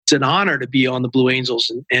it's an honor to be on the Blue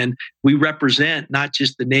Angels, and we represent not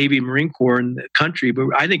just the Navy and Marine Corps and the country, but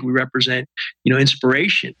I think we represent,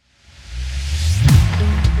 inspiration.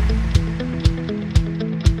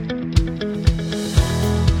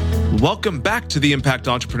 Welcome back to the Impact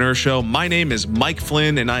Entrepreneur Show. My name is Mike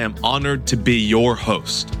Flynn, and I am honored to be your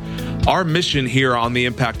host. Our mission here on the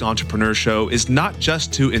Impact Entrepreneur Show is not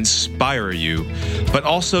just to inspire you, but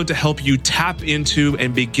also to help you tap into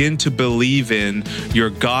and begin to believe in your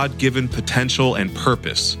God-given potential and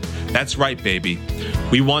purpose. That's right, baby.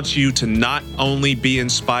 We want you to not only be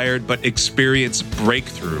inspired, but experience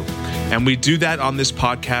breakthrough. And we do that on this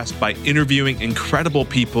podcast by interviewing incredible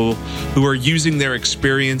people who are using their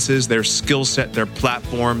experiences, their skill set, their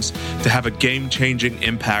platforms to have a game-changing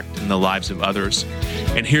impact in the lives of others.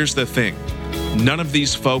 And here's the thing. None of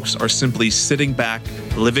these folks are simply sitting back,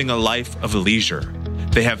 living a life of leisure.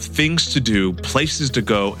 They have things to do, places to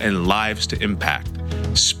go, and lives to impact.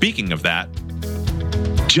 Speaking of that,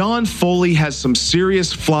 John Foley has some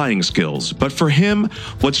serious flying skills, but for him,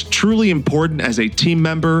 what's truly important as a team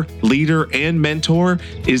member, leader, and mentor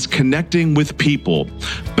is connecting with people,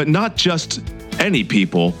 but not just any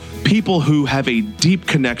people, people who have a deep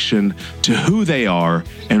connection to who they are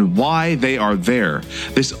and why they are there.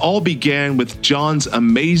 This all began with John's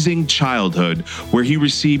amazing childhood, where he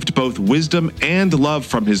received both wisdom and love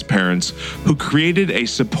from his parents, who created a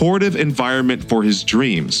supportive environment for his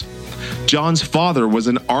dreams. John's father was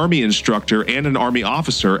an Army instructor and an Army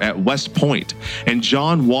officer at West Point, and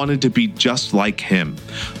John wanted to be just like him.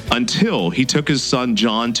 Until he took his son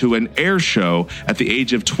John to an air show at the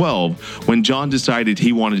age of 12, when John decided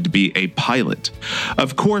he wanted to be a pilot.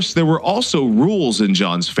 Of course, there were also rules in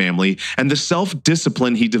John's family, and the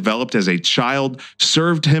self-discipline he developed as a child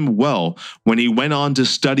served him well when he went on to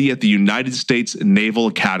study at the United States Naval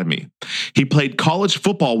Academy. He played college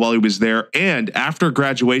football while he was there, and after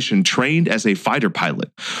graduation, trained as a fighter pilot.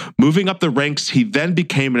 Moving up the ranks, he then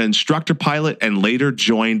became an instructor pilot and later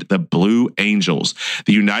joined the Blue Angels,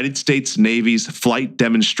 the United States Navy's Flight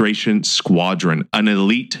Demonstration Squadron, an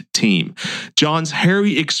elite team. John's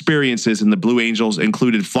hairy experiences in the Blue Angels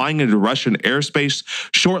included flying into Russian airspace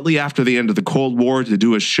shortly after the end of the Cold War to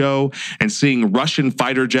do a show and seeing Russian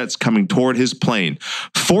fighter jets coming toward his plane.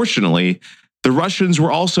 Fortunately, the Russians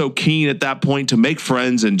were also keen at that point to make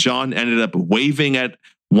friends, and John ended up waving at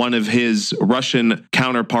one of his Russian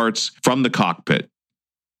counterparts from the cockpit.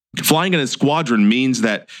 Flying in a squadron means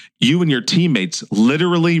that you and your teammates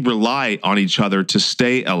literally rely on each other to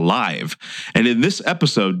stay alive. And in this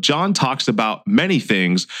episode, John talks about many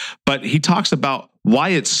things, but he talks about why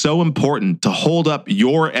it's so important to hold up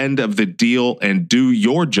your end of the deal and do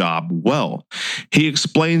your job well. He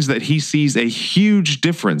explains that he sees a huge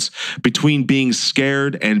difference between being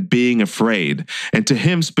scared and being afraid. And to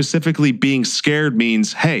him specifically, being scared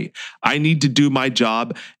means, hey, I need to do my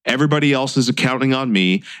job. Everybody else is counting on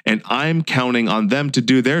me, and I'm counting on them to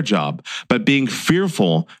do their job. But being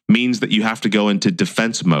fearful means that you have to go into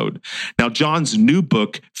defense mode. Now, John's new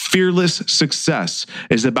book, Fearless Success,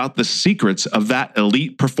 is about the secrets of that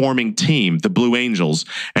elite performing team, the Blue Angels,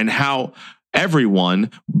 and how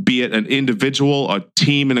everyone, be it an individual, a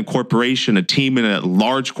team in a corporation, a team in a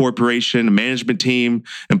large corporation, a management team,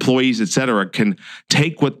 employees, etc., can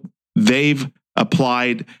take what they've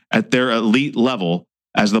applied at their elite level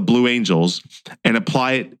as the Blue Angels and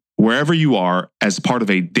apply it wherever you are as part of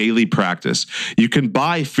a daily practice. You can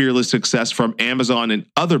buy Fearless Success from Amazon and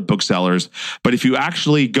other booksellers, but if you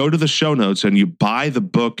actually go to the show notes and you buy the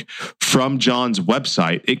book from John's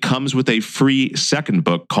website, it comes with a free second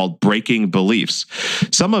book called Breaking Beliefs.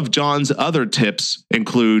 Some of John's other tips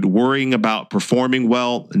include worrying about performing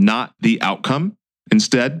well, not the outcome.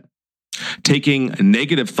 Instead, taking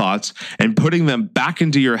negative thoughts and putting them back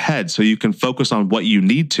into your head so you can focus on what you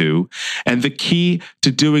need to. And the key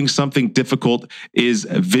to doing something difficult is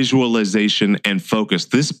visualization and focus.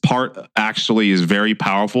 This part actually is very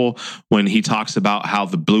powerful when he talks about how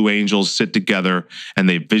the Blue Angels sit together and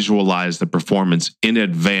they visualize the performance in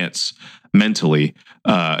advance mentally,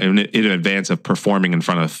 in advance of performing in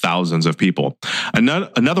front of thousands of people.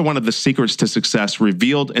 Another one of the secrets to success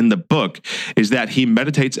revealed in the book is that he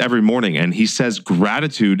meditates every morning, and he says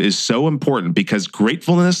gratitude is so important because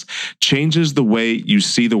gratefulness changes the way you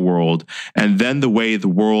see the world, and then the way the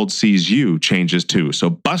world sees you changes too. So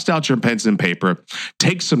bust out your pens and paper,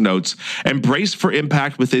 take some notes, and brace for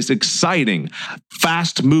impact with this exciting,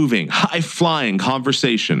 fast-moving, high-flying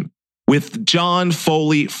conversation with John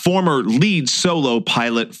Foley, former lead solo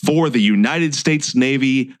pilot for the United States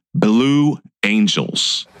Navy Blue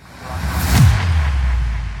Angels.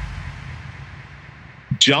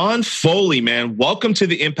 John Foley, man, welcome to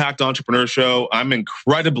the Impact Entrepreneur Show. I'm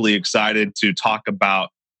incredibly excited to talk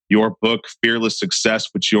about your book, Fearless Success,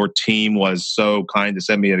 which your team was so kind to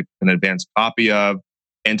send me an advanced copy of,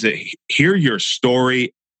 and to hear your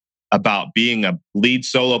story about being a lead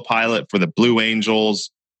solo pilot for the Blue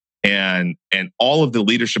Angels and all of the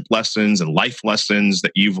leadership lessons and life lessons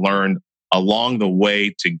that you've learned along the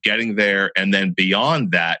way to getting there. And then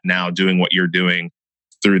beyond that, now doing what you're doing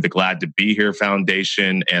through the Glad to Be Here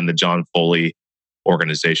Foundation and the John Foley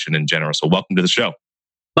organization in general. So welcome to the show.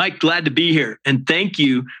 Mike, glad to be here. And thank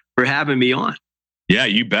you for having me on. Yeah,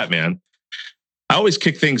 you bet, man. I always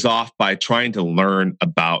kick things off by trying to learn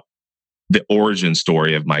about the origin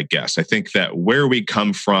story of my guests. I think that where we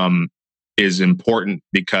come from is important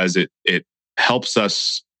because it helps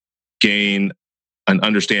us gain an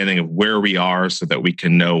understanding of where we are so that we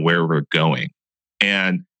can know where we're going.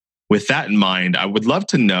 And with that in mind, I would love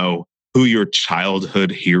to know who your childhood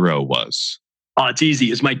hero was. Oh, it's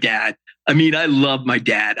easy. It's my dad. I mean, I love my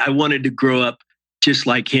dad. I wanted to grow up just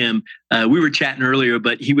like him. We were chatting earlier,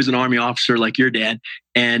 but he was an Army officer like your dad.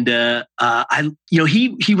 And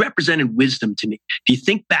he represented wisdom to me. If you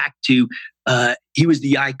think back to, he was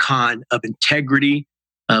the icon of integrity,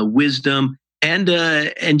 wisdom, and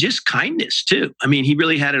just kindness too. I mean, he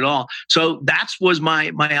really had it all. So that was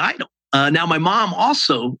my idol. Now, my mom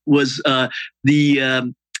also was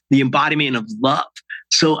the embodiment of love.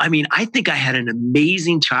 So, I mean, I think I had an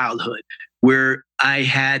amazing childhood where I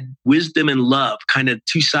had wisdom and love, kind of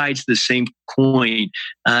two sides of the same coin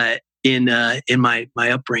in my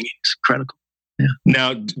upbringing. It's critical. Yeah.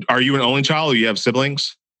 Now, are you an only child or you have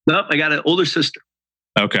siblings? Nope, I got an older sister.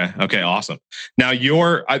 Okay, awesome. Now, you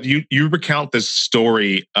recount this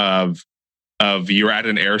story of you're at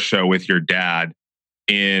an air show with your dad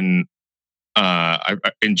in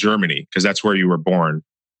Germany, because that's where you were born.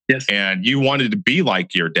 Yes. And you wanted to be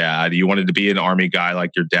like your dad. You wanted to be an Army guy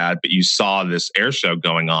like your dad, but you saw this air show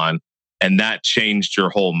going on and that changed your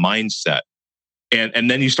whole mindset.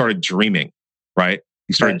 And then you started dreaming, right?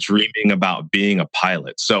 You started dreaming about being a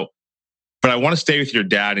pilot. So, but I want to stay with your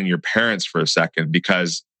dad and your parents for a second,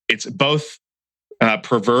 because it's both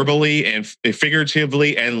proverbially and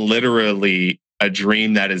figuratively and literally a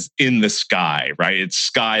dream that is in the sky, right? It's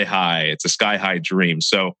sky high. It's a sky high dream.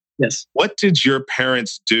 So yes, what did your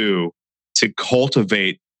parents do to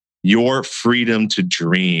cultivate your freedom to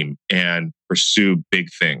dream and pursue big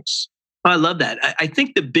things? I love that. I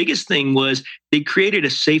think the biggest thing was they created a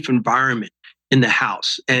safe environment in the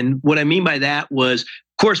house. And what I mean by that was, of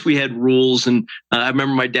course, we had rules. And I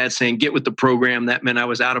remember my dad saying, get with the program. That meant I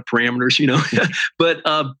was out of parameters,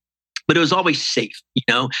 but it was always safe,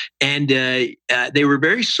 and they were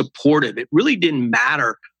very supportive. It really didn't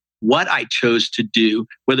matter what I chose to do,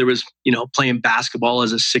 whether it was, playing basketball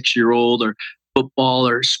as a 6-year-old or football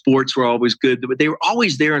or sports were always good, but they were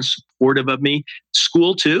always there and supportive of me.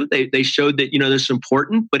 School too. They showed that, this is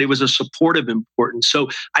important, but it was a supportive importance. So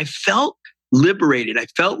I felt liberated. I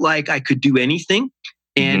felt like I could do anything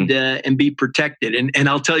and be protected. And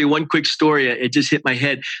I'll tell you one quick story. It just hit my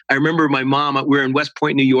head. I remember my mom, we were in West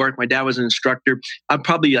Point, New York. My dad was an instructor. I'm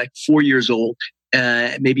probably like 4 years old,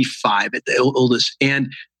 maybe 5 at the oldest.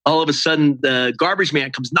 And all of a sudden, the garbage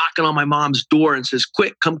man comes knocking on my mom's door and says,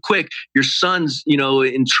 come quick. Your son's,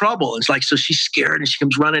 in trouble. It's like, so she's scared and she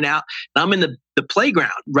comes running out. And I'm in the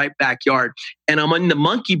playground, right backyard. And I'm in the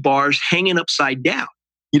monkey bars hanging upside down,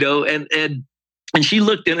 and she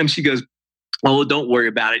looked at him. She goes, oh, don't worry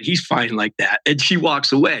about it. He's fine like that. And she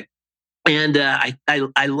walks away. And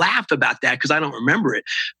I laugh about that because I don't remember it.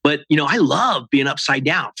 But, I love being upside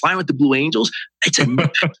down, flying with the Blue Angels. It's a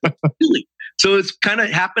feeling. So it's kind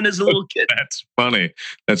of happened as a little kid. That's funny.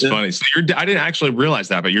 That's funny. So I didn't actually realize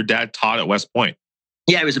that, but your dad taught at West Point.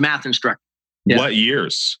 Yeah, he was a math instructor. Yeah. What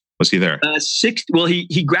years was he there? Well,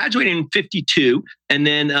 he graduated in 52 and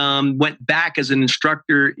then went back as an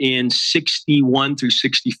instructor in 61 through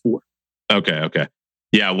 64. Okay.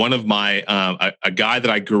 Yeah, one of my a guy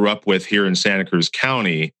that I grew up with here in Santa Cruz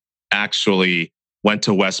County actually went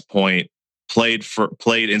to West Point, played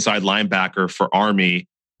inside linebacker for Army,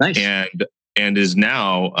 nice. and is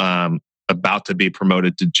now about to be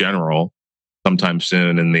promoted to general sometime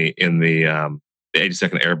soon in the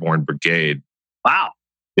 82nd Airborne Brigade. Wow.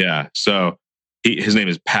 Yeah. So his name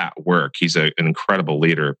is Pat Work. He's an incredible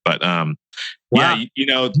leader. But wow.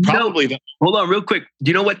 Yeah, probably. Hold on, real quick. Do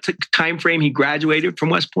you know what time frame he graduated from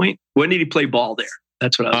West Point? When did he play ball there?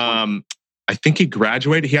 That's what I was wondering. I think he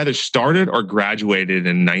graduated. He either started or graduated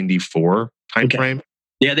in 94 time frame.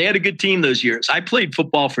 Yeah, they had a good team those years. I played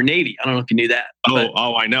football for Navy. I don't know if you knew that.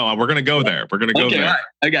 Oh, I know. We're going to go there. We're going to go there. All right.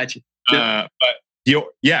 I got you. But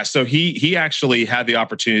So he actually had the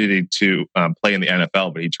opportunity to play in the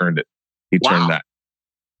NFL, but he turned it. Wow. Turned that.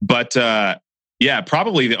 But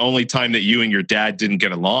probably the only time that you and your dad didn't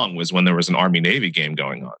get along was when there was an Army-Navy game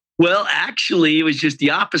going on. Well, actually, it was just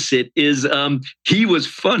the opposite. He was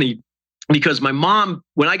funny because my mom,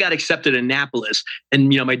 when I got accepted in Annapolis, and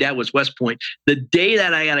my dad was West Point, the day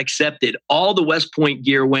that I got accepted, all the West Point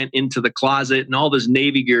gear went into the closet and all this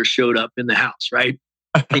Navy gear showed up in the house, right?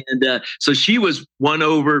 And so she was won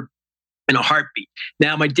over in a heartbeat.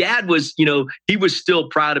 Now, my dad was, he was still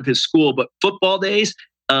proud of his school, but football days,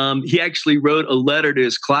 he actually wrote a letter to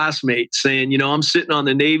his classmates saying, I'm sitting on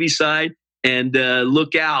the Navy side and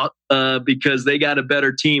look out because they got a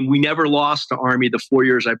better team. We never lost to Army the 4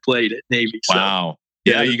 years I played at Navy. Wow.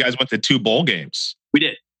 So, yeah, you guys went to 2 bowl games. We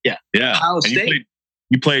did. Yeah. Yeah. Ohio State.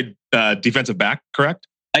 You played defensive back, correct?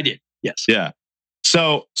 I did. Yes. Yeah.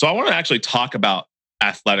 So I want to actually talk about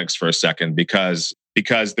athletics for a second because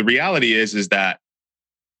the reality is that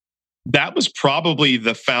was probably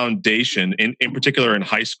the foundation in particular in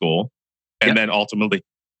high school and then ultimately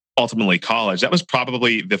college. That was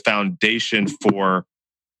probably the foundation for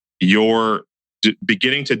your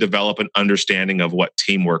beginning to develop an understanding of what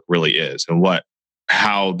teamwork really is and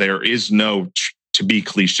how there is no, to be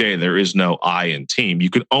cliche, there is no I in team. You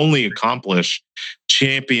can only accomplish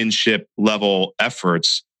championship level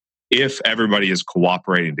efforts if everybody is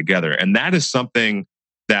cooperating together. And that is something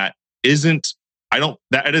that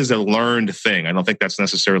that is a learned thing. I don't think that's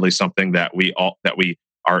necessarily something that we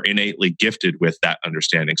are innately gifted with, that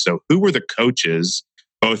understanding. So who were the coaches,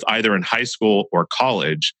 both either in high school or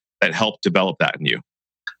college, that helped develop that in you?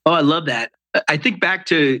 Oh, I love that. I think back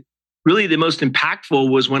to really the most impactful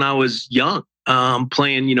was when I was young,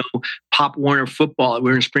 playing, Pop Warner football.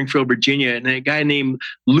 We were in Springfield, Virginia, and a guy named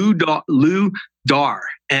Lou Dar.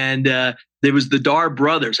 And there was the Dar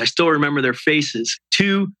brothers. I still remember their faces.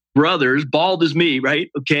 2 brothers, bald as me,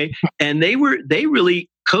 right? Okay. And they really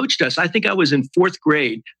coached us. I think I was in 4th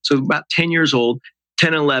grade, so about 10 years old,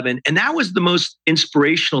 10, 11. And that was the most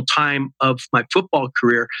inspirational time of my football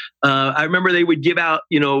career. I remember they would give out,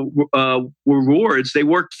 rewards. They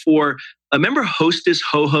worked for, remember Hostess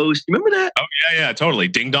Ho-Hos? You remember that? Oh, yeah, totally.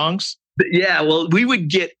 Ding dongs? Yeah, well, they would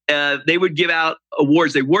give out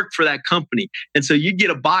awards. They worked for that company. And so you'd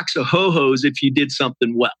get a box of ho-hos if you did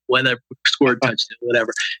something well, whether scored a touchdown,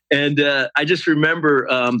 whatever. And I just remember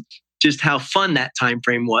just how fun that time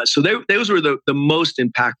frame was. So those were the most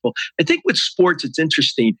impactful. I think with sports, it's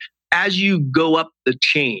interesting. As you go up the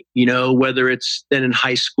chain, whether it's then in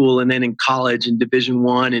high school and then in college and Division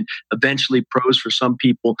I and eventually pros for some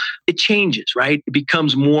people, it changes, right? It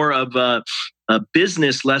becomes more of a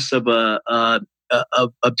business, less of of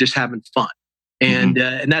just having fun. And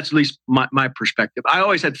and that's at least my perspective. I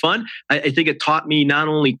always had fun. I think it taught me not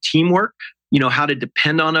only teamwork, how to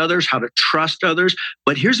depend on others, how to trust others,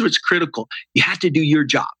 but here's what's critical. You have to do your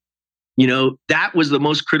job. That was the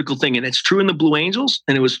most critical thing. And it's true in the Blue Angels,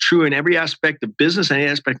 and it was true in every aspect of business and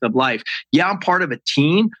every aspect of life. Yeah, I'm part of a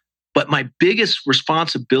team, but my biggest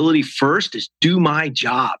responsibility first is do my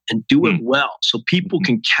job and do it well so people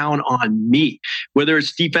can count on me. Whether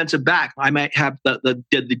it's defensive back, I might have the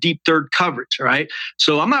deep third coverage, all right?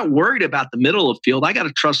 So I'm not worried about the middle of the field. I got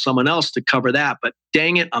to trust someone else to cover that. But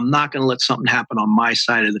dang it, I'm not going to let something happen on my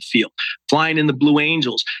side of the field. Flying in the Blue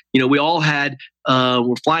Angels, we all had,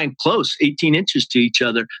 we're flying close, 18 inches to each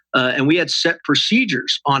other. And we had set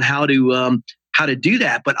procedures on how to do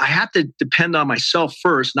that. But I have to depend on myself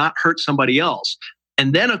first, not hurt somebody else.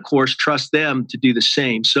 And then, of course, trust them to do the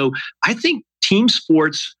same. So I think team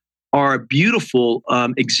sports are a beautiful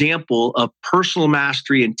example of personal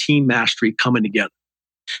mastery and team mastery coming together.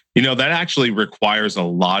 That actually requires a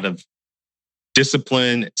lot of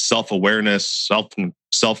discipline, self-awareness,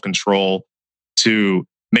 self-control to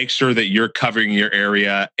make sure that you're covering your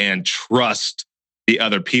area and trust the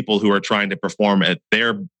other people who are trying to perform at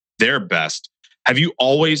their best. Have you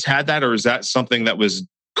always had that, or is that something that was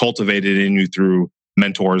cultivated in you through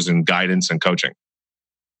mentors and guidance and coaching?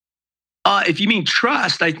 If you mean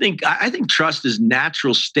trust, I think trust is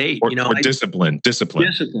natural state. Or discipline.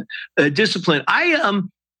 Discipline.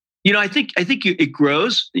 I think it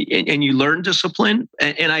grows and you learn discipline.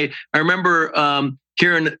 And I remember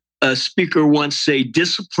hearing a speaker once say,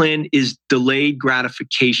 "Discipline is delayed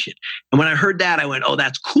gratification." And when I heard that, I went, "Oh,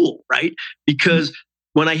 that's cool, right?" Because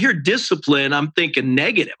when I hear discipline, I'm thinking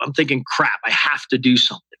negative. I'm thinking, crap, I have to do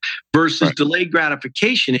something. Versus delayed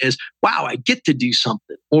gratification is, wow, I get to do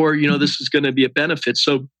something. Or, this is going to be a benefit.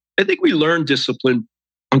 So I think we learn discipline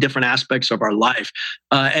in different aspects of our life.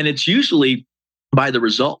 And it's usually by the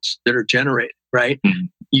results that are generated, right?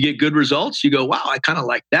 you get good results, you go, wow, I kind of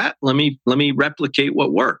like that. Let me replicate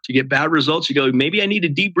what worked. You get bad results, you go, maybe I need to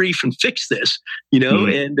debrief and fix this,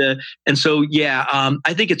 and so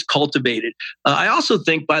I think it's cultivated. I also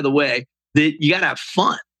think, by the way, that you got to have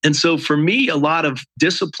fun. And so for me, a lot of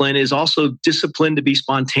discipline is also discipline to be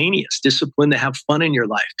spontaneous, discipline to have fun in your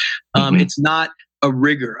life. It's not a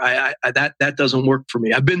rigor. That doesn't work for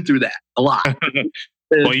me. I've been through that a lot.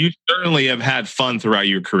 Well, you certainly have had fun throughout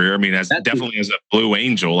your career. I mean, definitely as a Blue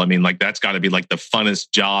Angel, I mean, like that's got to be like the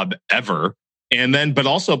funnest job ever. And then, but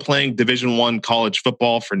also playing Division I college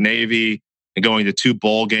football for Navy and going to 2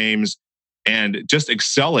 bowl games and just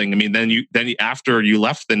excelling. I mean, then after you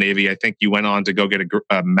left the Navy, I think you went on to go get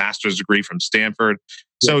a master's degree from Stanford.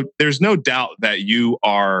 So there's no doubt that you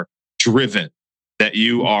are driven, that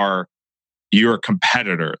you're a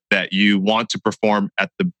competitor, that you want to perform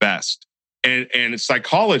at the best. And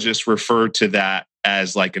psychologists refer to that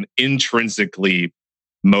as like an intrinsically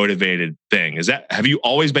motivated thing. Have you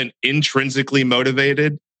always been intrinsically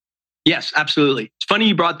motivated? Yes, absolutely. It's funny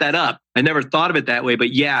you brought that up. I never thought of it that way,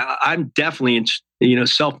 but yeah, I'm definitely,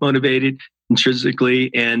 self-motivated intrinsically,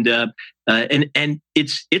 and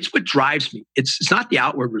it's what drives me. It's not the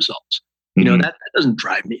outward results. That doesn't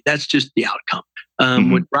drive me. That's just the outcome.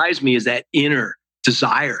 What drives me is that inner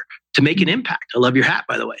desire to make an impact. I love your hat,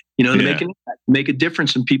 by the way. To make an impact, make a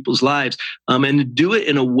difference in people's lives, and to do it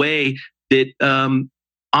in a way that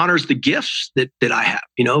honors the gifts that I have.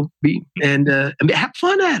 And have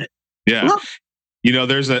fun at it. Yeah.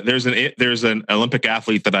 There's an Olympic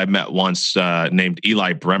athlete that I met once named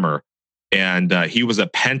Eli Bremer, and he was a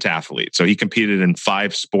pentathlete. So he competed in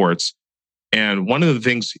 5 sports. And one of the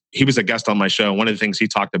things, he was a guest on my show. One of the things he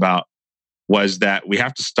talked about was that you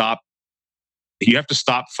have to stop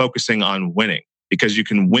focusing on winning, because you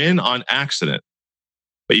can win on accident,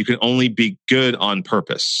 but you can only be good on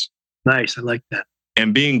purpose. Nice. I like that.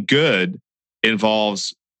 And being good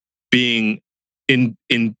involves being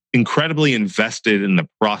incredibly invested in the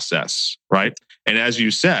process, right? And as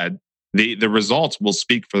you said, the results will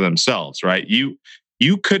speak for themselves, right? You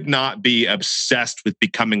could not be obsessed with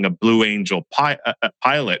becoming a Blue Angel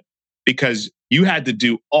pilot, because you had to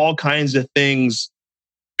do all kinds of things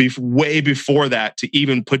way before that to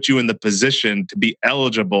even put you in the position to be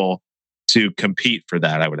eligible to compete for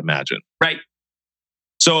that, I would imagine. Right.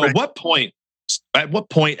 So at what point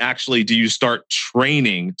actually do you start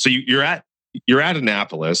training? So you're at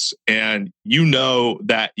Annapolis, and you know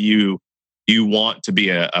that you want to be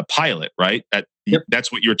a pilot, right?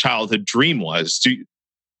 That's what your childhood dream was.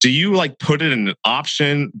 Do you like put it in an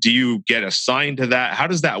option? Do you get assigned to that? How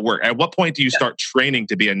does that work? At what point do you start training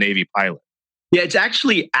to be a Navy pilot? Yeah, it's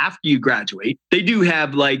actually after you graduate. They do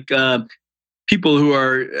have like people who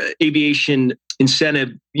are aviation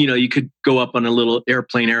incentive. You could go up on a little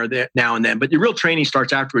airplane now and then, but the real training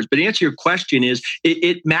starts afterwards. But to answer your question is,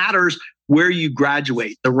 it matters where you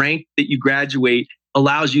graduate. The rank that you graduate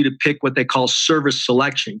allows you to pick what they call service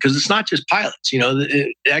selection, because it's not just pilots.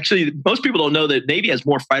 Actually, most people don't know that Navy has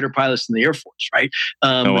more fighter pilots than the Air Force, right?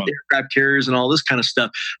 With aircraft carriers and all this kind of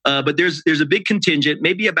stuff. But there's a big contingent,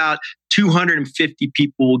 maybe about 250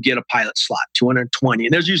 people will get a pilot slot, 220,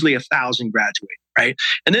 and there's usually 1,000 graduating, right?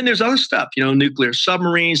 And then there's other stuff, nuclear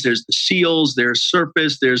submarines, there's the SEALs, there's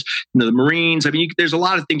surface, there's the Marines. I mean, there's a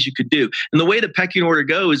lot of things you could do. And the way the pecking order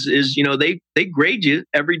goes is they grade you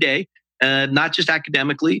every day. Not just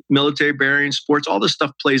academically, military bearing, sports, all this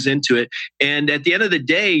stuff plays into it. And at the end of the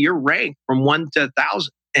day, you're ranked from 1 to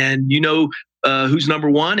 1,000, and who's number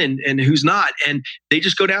 1 and who's not. And they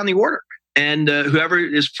just go down the order, and whoever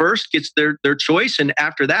is first gets their choice. And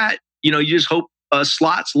after that, you just hope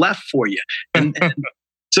slots left for you. And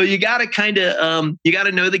so you got to kind of you got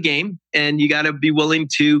to know the game, and you got to be willing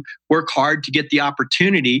to work hard to get the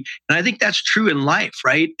opportunity. And I think that's true in life,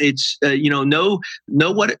 right? It's know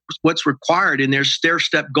what's required, and there's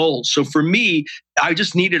stair-step goals. So for me, I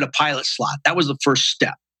just needed a pilot slot. That was the first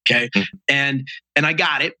step. Okay. And I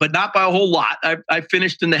got it, but not by a whole lot. I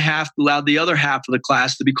finished in the half, allowed the other half of the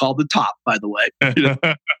class to be called the top, by the way.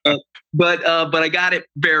 But I got it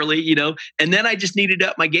barely, and then I just needed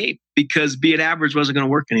up my game, because being average wasn't going to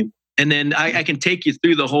work anymore. And then I can take you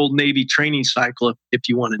through the whole Navy training cycle if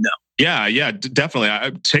you want to know. Yeah,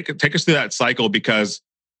 definitely. Take us through that cycle, because,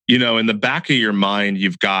 in the back of your mind,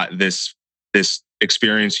 you've got this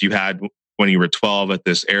experience you had when you were 12 at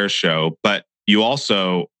this air show, but you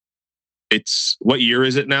also, what year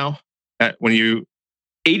is it now? 82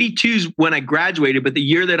 is when I graduated, but the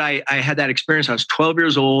year that I had that experience, I was 12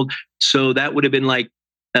 years old. So that would have been like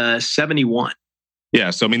 71.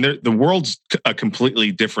 Yeah. So, I mean, the world's a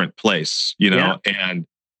completely different place, and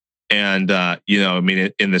And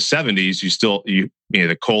in the 70s,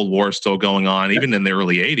 the Cold War is still going on. Even in the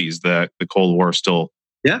early 80s, the Cold War is still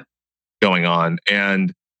going on.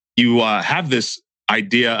 And you have this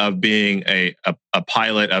idea of being a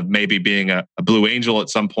pilot, of maybe being a Blue Angel at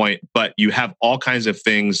some point, but you have all kinds of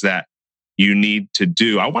things that you need to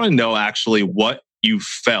do. I want to know actually what you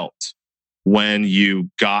felt when you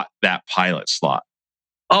got that pilot slot.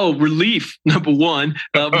 Oh, relief, number one,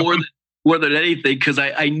 more than anything, because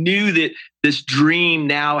I knew that this dream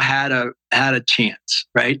now had a chance,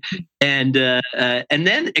 right? And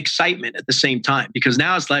then excitement at the same time, because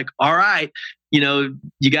now it's like, all right, you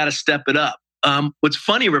got to step it up. What's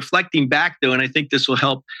funny, reflecting back though, and I think this will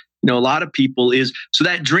help a lot of people, is so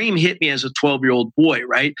that dream hit me as a 12-year-old boy,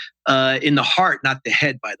 right? In the heart, not the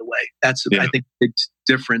head, by the way. That's I think a big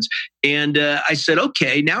difference. And I said,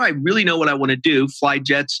 okay, now I really know what I want to do: fly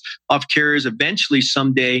jets, off carriers, eventually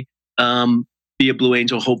someday. Be a Blue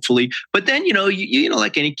Angel, hopefully. But then, you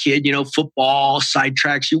like any kid, football,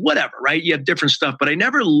 sidetracks, whatever, right? You have different stuff, but I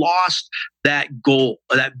never lost that goal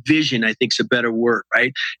or that vision, I think is a better word,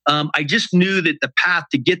 right? I just knew that the path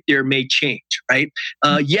to get there may change, right?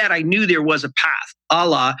 Yet I knew there was a path,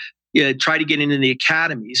 try to get into the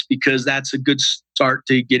academies, because that's a good start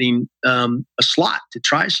to getting a slot to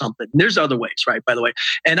try something. And there's other ways, right? By the way,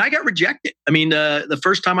 and I got rejected. I mean, the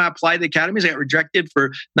first time I applied to the academies, I got rejected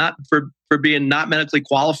for being not medically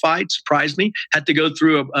qualified. Surprised me. Had to go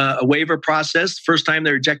through a waiver process. First time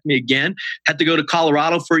they rejected me again. Had to go to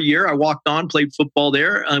Colorado for a year. I walked on, played football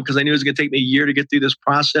there because I knew it was going to take me a year to get through this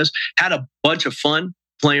process. Had a bunch of fun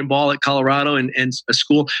playing ball at Colorado and a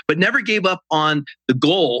school, but never gave up on the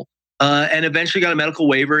goal. And eventually got a medical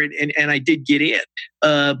waiver, and I did get in.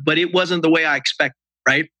 But it wasn't the way I expected,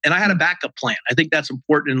 right? And I had a backup plan. I think that's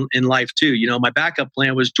important in life too. My backup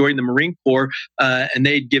plan was join the Marine Corps, and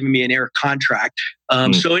they'd given me an air contract.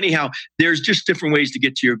 So anyhow, there's just different ways to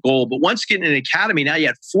get to your goal. But once getting an academy, now you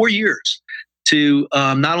had 4 years to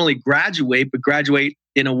not only graduate, but graduate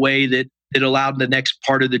in a way that it allowed the next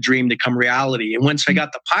part of the dream to come reality. And once I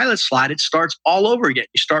got the pilot slot, it starts all over again.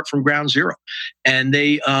 You start from ground zero. And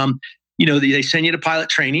they send you to pilot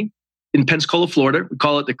training in Pensacola, Florida. We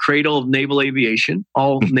call it the cradle of naval aviation.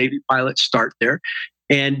 All Navy pilots start there.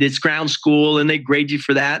 And it's ground school, and they grade you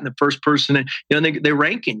for that. And the first person, they're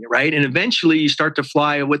ranking you, right? And eventually you start to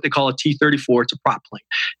fly what they call a T-34. It's a prop plane.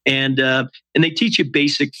 And they teach you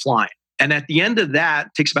basic flying. And at the end of that,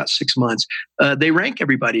 it takes about 6 months, they rank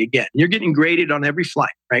everybody again. You're getting graded on every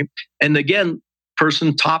flight, right? And again,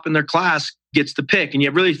 person top in their class gets to pick. And you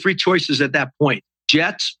have really 3 choices at that point: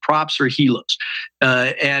 jets, props, or helos.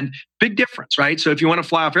 And big difference, right? So if you want to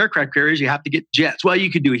fly off aircraft carriers, you have to get jets. Well,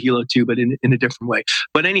 you could do a helo too, but in a different way.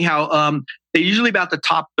 But anyhow, they usually about the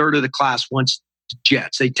top third of the class wants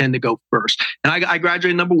jets. They tend to go first. And I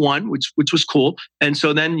graduated number 1, which was cool. And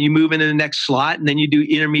so then you move into the next slot, and then you do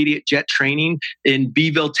intermediate jet training in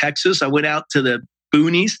Beeville, Texas. I went out to the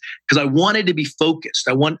boonies because I wanted to be focused.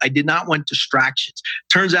 I did not want distractions.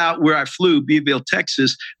 Turns out where I flew, Beeville,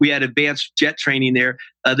 Texas, we had advanced jet training there.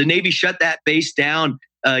 The Navy shut that base down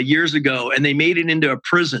years ago, and they made it into a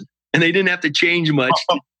prison, and they didn't have to change much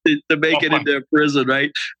to make it into a prison, right?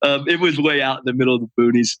 It was way out in the middle of the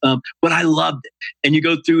boonies. But I loved it. And you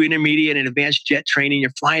go through intermediate and advanced jet training. You're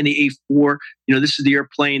flying the A4. This is the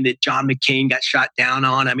airplane that John McCain got shot down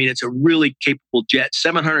on. I mean, it's a really capable jet,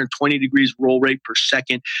 720 degrees roll rate per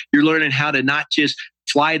second. You're learning how to not just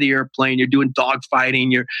fly the airplane. You're doing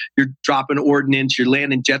dogfighting. You're dropping ordnance. You're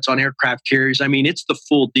landing jets on aircraft carriers. I mean, it's the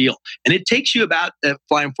full deal. And it takes you about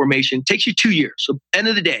flying formation. It takes you 2 years. So end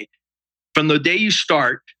of the day, from the day you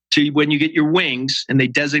start to when you get your wings and they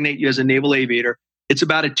designate you as a naval aviator, it's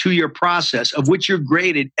about a 2-year process of which you're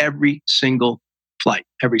graded every single flight,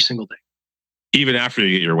 every single day. Even after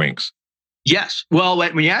you get your wings? Yes. Well,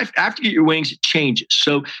 when you after you get your wings, it changes.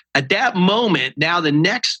 So at that moment, now the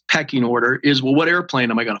next pecking order is, well, what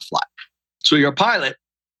airplane am I going to fly? So you're a pilot,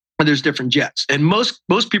 and there's different jets. And most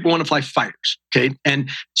people want to fly fighters, okay? And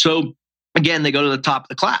so again, they go to the top of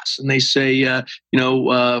the class and they say,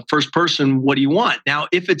 first person, what do you want? Now,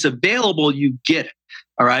 if it's available, you get it.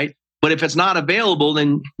 All right. But if it's not available,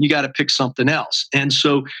 then you got to pick something else. And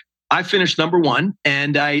so I finished number 1,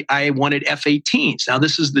 and I wanted F-18s. Now,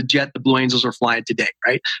 this is the jet the Blue Angels are flying today,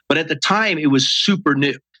 right? But at the time, it was super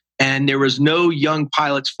new. And there was no young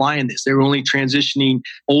pilots flying this. They were only transitioning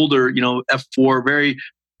older, F4, very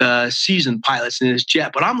seasoned pilots in this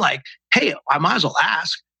jet. But I'm like, hey, I might as well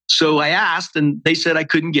ask. So I asked, and they said I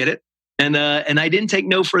couldn't get it. And I didn't take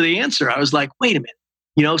no for the answer. I was like, wait a minute.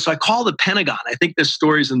 So I call the Pentagon. I think this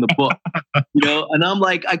story's in the book, and I'm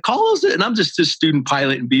like, I call those, and I'm just a student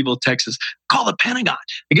pilot in Beeville, Texas. Call the Pentagon.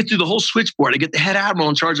 I get through the whole switchboard. I get the head admiral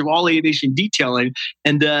in charge of all aviation detailing,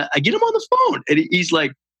 and I get him on the phone, and he's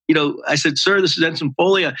like, I said, sir, this is Ensign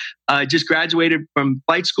Foley. I just graduated from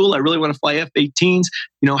flight school. I really want to fly F-18s.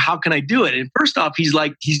 How can I do it? And first off, he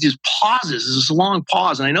just pauses. There's this long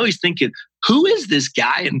pause. And I know he's thinking, who is this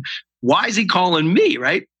guy? And why is he calling me?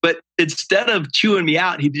 Right. But instead of chewing me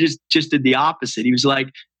out, he just did the opposite. He was like,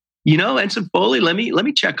 Ensign Foley, let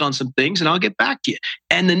me check on some things and I'll get back to you.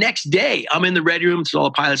 And the next day I'm in the ready room. So all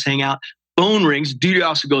the pilots hang out. Phone rings. Duty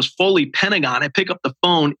officer goes, Foley, Pentagon. I pick up the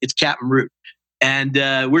phone. It's Captain Root. And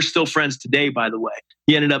we're still friends today, by the way.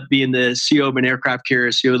 He ended up being the CEO of an aircraft carrier,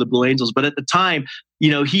 CEO of the Blue Angels. But at the time, he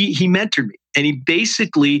mentored me. And he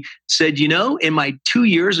basically said, in my 2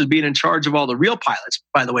 years of being in charge of all the real pilots,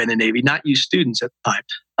 by the way, in the Navy, not you students at the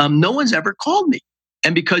time, no one's ever called me.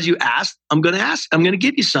 And because you asked, I'm going to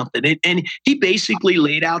give you something. And he basically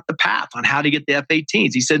laid out the path on how to get the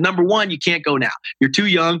F-18s. He said, number one, you can't go now. You're too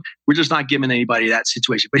young. We're just not giving anybody that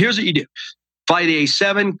situation. But here's what you do. Fly the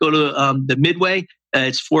A7, go to the Midway.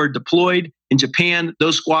 It's forward deployed in Japan.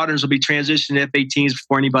 Those squadrons will be transitioned to F-18s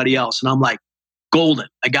before anybody else. And I'm like, golden.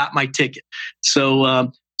 I got my ticket. So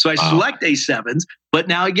I select A7s. But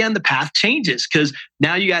now again, the path changes because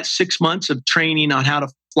now you got 6 months of training on how to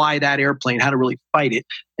fly that airplane, how to really fight it.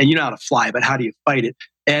 And you know how to fly, but how do you fight it?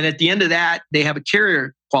 And at the end of that, they have a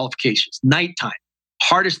carrier qualifications, nighttime.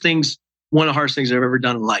 One of the hardest things I've ever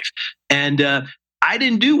done in life. And I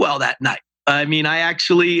didn't do well that night. I mean, I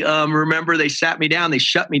actually remember they sat me down. They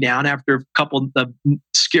shut me down after a couple of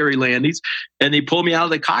scary landings, and they pulled me out of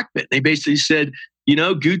the cockpit. They basically said,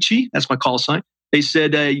 Gucci, that's my call sign. They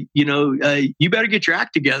said, you better get your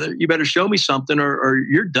act together. You better show me something, or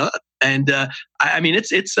you're done. And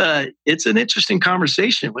it's an interesting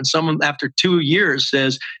conversation when someone after 2 years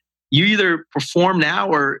says, you either perform now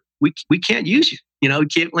or we can't use you. You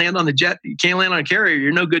can't land on the jet. You can't land on a carrier.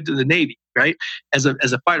 You're no good to the Navy, right? As a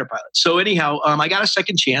fighter pilot. So anyhow, I got a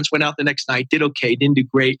second chance, went out the next night, did okay, didn't do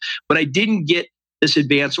great, but I didn't get this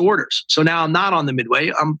advance orders. So now I'm not on the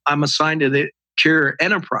Midway. I'm assigned to the Carrier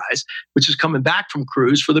Enterprise, which is coming back from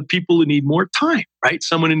cruise for the people who need more time, right?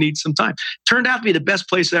 Someone who needs some time. Turned out to be the best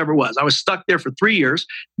place I ever was. I was stuck there for 3 years.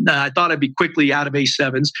 I thought I'd be quickly out of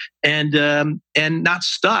A7s and not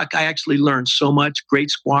stuck. I actually learned so much, great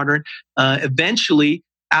squadron. Eventually,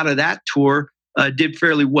 out of that tour, did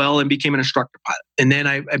fairly well and became an instructor pilot. And then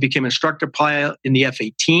I became an instructor pilot in the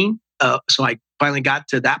F-18. So I finally got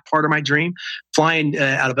to that part of my dream, flying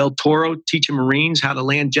out of El Toro, teaching Marines how to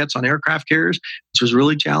land jets on aircraft carriers, which was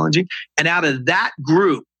really challenging. And out of that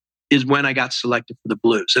group is when I got selected for the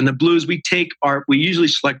Blues. And the Blues, we usually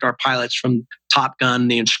select our pilots from Top Gun,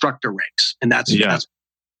 the instructor ranks. And that's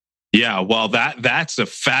well, that's a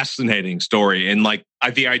fascinating story. And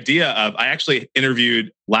the idea of, I actually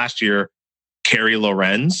interviewed last year Carrie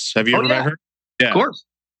Lorenz. Have you ever met her? Yeah, of course.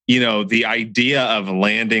 The idea of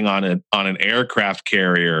landing on an aircraft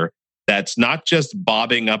carrier that's not just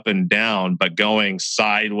bobbing up and down, but going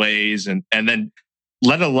sideways and then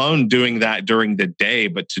let alone doing that during the day,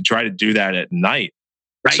 but to try to do that at night.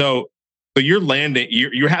 Right. So you're landing,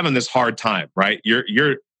 you're having this hard time, right?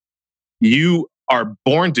 You are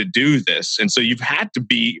born to do this. And so you've had to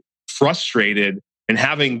be frustrated and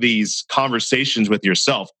having these conversations with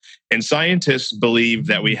yourself. And scientists believe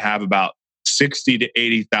that we have about 60 to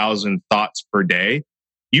 80,000 thoughts per day.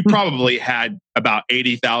 You probably had about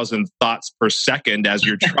 80,000 thoughts per second as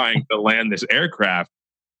you're trying to land this aircraft.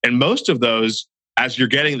 And most of those, as you're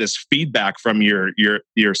getting this feedback from your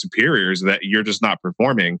superiors that you're just not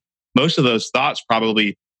performing, most of those thoughts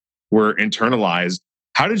probably were internalized.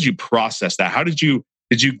 How did you process that? Did you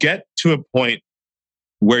get to a point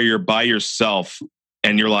where you're by yourself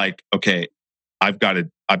and you're like, okay, I've got to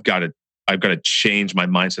change my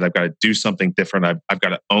mindset. I've got to do something different. I've got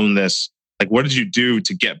to own this. What did you do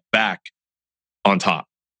to get back on top?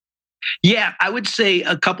 Yeah, I would say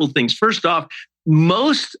a couple of things. First off,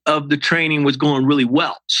 most of the training was going really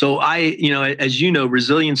well. So as you know,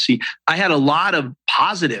 resiliency, I had a lot of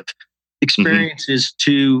positive experiences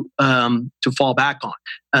to fall back on.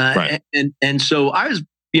 Right. And so I was,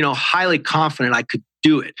 highly confident I could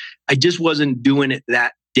do it. I just wasn't doing it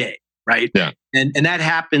that day. Right. Yeah. And that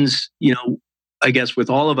happens, I guess, with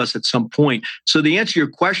all of us at some point. So the answer to your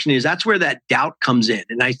question is that's where that doubt comes in.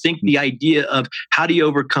 And I think the idea of how do you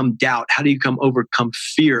overcome doubt? How do you overcome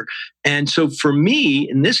fear? And so for me,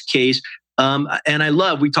 in this case,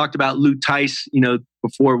 And we talked about Lou Tice,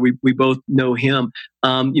 before we both know him.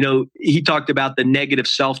 He talked about the negative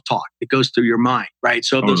self-talk that goes through your mind, right?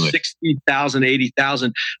 So of those 60,000,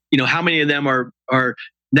 80,000, how many of them are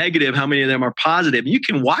negative, how many of them are positive? You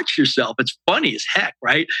can watch yourself. It's funny as heck,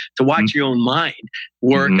 right? To watch your own mind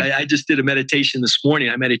work. I just did a meditation this morning.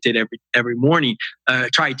 I meditate every morning,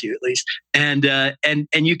 try to at least. And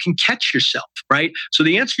you can catch yourself, right? So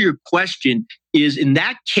the answer to your question is, in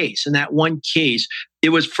that one case, it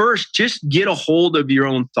was first just get a hold of your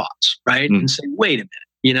own thoughts, right? And say, wait a minute.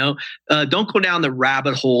 Don't go down the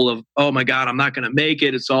rabbit hole of, oh my God, I'm not going to make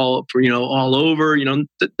it. It's all for, all over,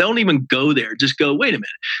 don't even go there. Just go, wait a minute.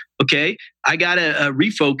 Okay. I got to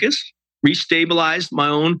refocus, restabilize my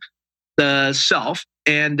own self.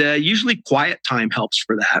 And usually quiet time helps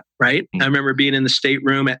for that, right? I remember being in the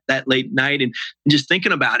stateroom at that late night and just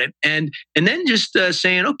thinking about it. And then just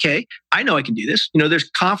saying, okay, I know I can do this. There's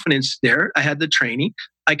confidence there. I had the training.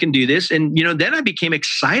 I can do this. And, then I became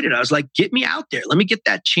excited. I was like, get me out there. Let me get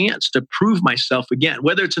that chance to prove myself again,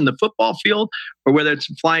 whether it's in the football field or whether it's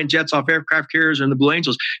flying jets off aircraft carriers or in the Blue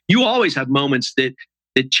Angels. You always have moments that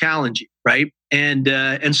challenge you, right?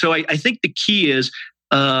 And so I think the key is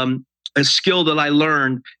a skill that I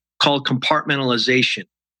learned called compartmentalization.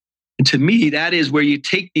 And to me, that is where you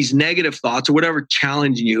take these negative thoughts or whatever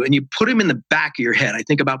challenging you and you put them in the back of your head. I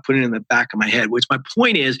think about putting it in the back of my head, which my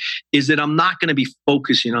point is that I'm not going to be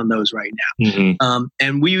focusing on those right now.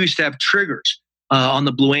 And we used to have triggers on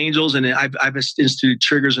the Blue Angels, and I've instituted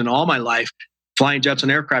triggers in all my life, flying jets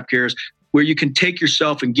and aircraft carriers, where you can take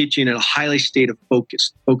yourself and get you in a highly state of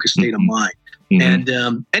focused state of mind.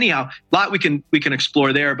 And anyhow, a lot we can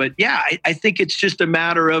explore there. But yeah, I think it's just a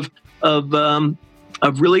matter of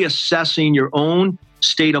really assessing your own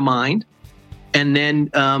state of mind and then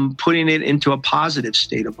putting it into a positive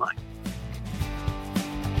state of mind.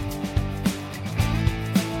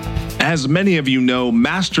 As many of you know,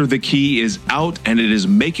 Master the Key is out and it is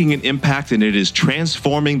making an impact, and it is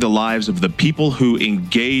transforming the lives of the people who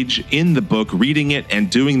engage in the book, reading it and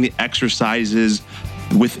doing the exercises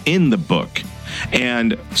within the book.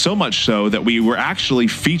 And so much so that we were actually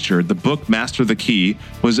featured, the book Master the Key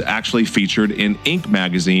was actually featured in Inc.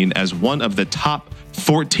 magazine as one of the top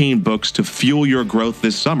 14 books to fuel your growth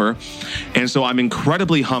this summer. And so I'm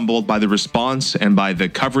incredibly humbled by the response and by the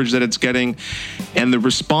coverage that it's getting, and the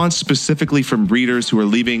response specifically from readers who are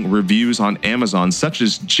leaving reviews on Amazon, such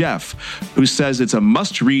as Jeff, who says it's a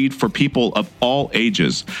must-read for people of all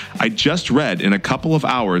ages. I just read in a couple of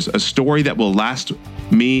hours a story that will last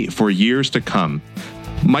me for years to come.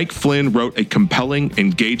 Mike Flynn wrote a compelling,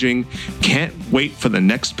 engaging, can't wait for the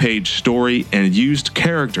next page story and used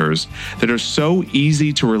characters that are so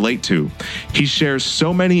easy to relate to. He shares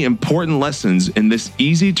so many important lessons in this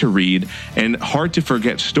easy to read and hard to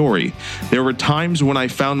forget story. There were times when I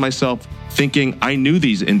found myself thinking I knew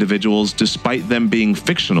these individuals despite them being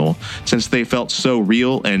fictional, since they felt so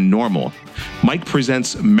real and normal. Mike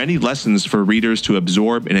presents many lessons for readers to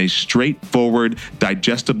absorb in a straightforward,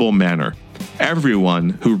 digestible manner.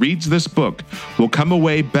 Everyone who reads this book will come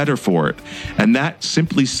away better for it, and that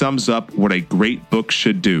simply sums up what a great book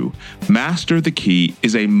should do. Master the Key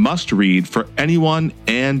is a must-read for anyone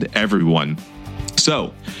and everyone.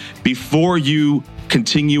 So, before you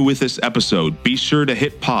continue with this episode, be sure to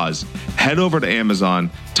hit pause, head over to Amazon,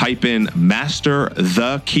 type in Master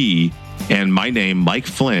the Key and my name, Mike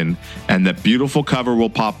Flynn, and that beautiful cover will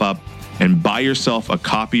pop up, and buy yourself a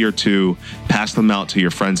copy or two, pass them out to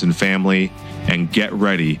your friends and family, and get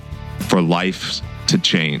ready for life to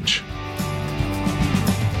change.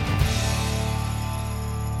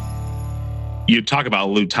 You talk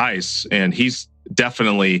about Lou Tice, and he's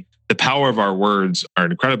definitely, the power of our words are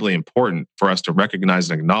incredibly important for us to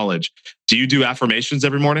recognize and acknowledge. Do you do affirmations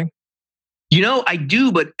every morning? I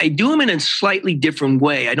do, but I do them in a slightly different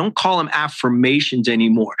way. I don't call them affirmations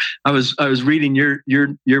anymore. I was reading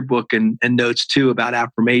your book and notes too about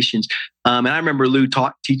affirmations, and I remember Lou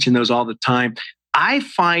teaching those all the time. I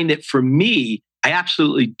find that for me, I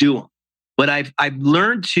absolutely do them, but I've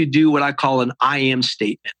learned to do what I call an I am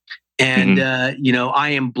statement, and I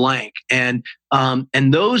am blank, and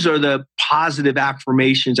those are the positive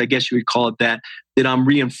affirmations, I guess you would call it that I'm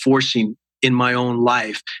reinforcing in my own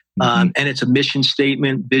life. And it's a mission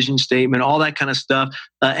statement, vision statement, all that kind of stuff.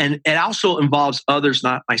 And it also involves others,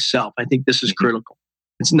 not myself. I think this is critical.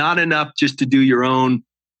 It's not enough just to do your own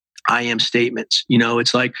I am statements.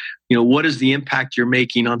 It's like, what is the impact you're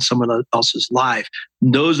making on someone else's life?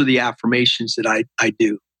 And those are the affirmations that I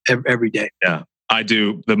do every day. Yeah. I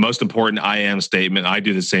do the most important I am statement. I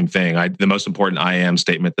do the same thing. The most important I am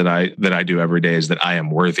statement that I do every day is that I am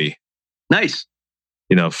worthy. Nice.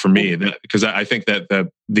 for me, because I think that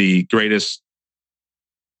the greatest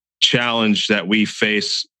challenge that we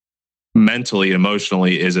face mentally,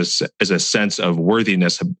 emotionally, is a sense of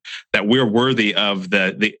worthiness, that we're worthy of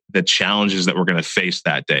the challenges that we're going to face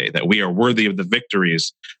that day, that we are worthy of the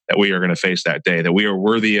victories that we are going to face that day, that we are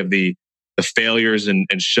worthy of the failures and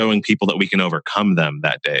showing people that we can overcome them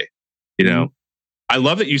that day. I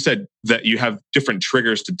love that you said that you have different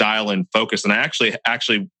triggers to dial in focus. And I actually,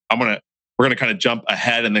 we're going to kind of jump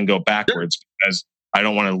ahead and then go backwards because I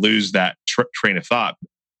don't want to lose that train of thought.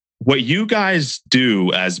 What you guys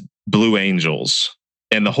do as Blue Angels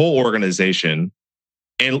and the whole organization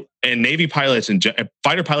and Navy pilots and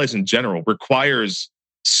fighter pilots in general requires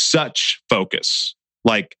such focus,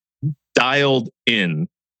 like dialed in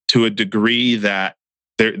to a degree that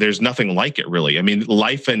there's nothing like it, really. I mean,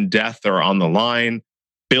 life and death are on the line,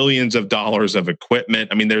 billions of dollars of equipment.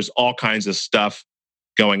 I mean, there's all kinds of stuff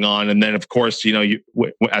going on. And then, of course, you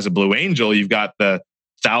as a Blue Angel, you've got the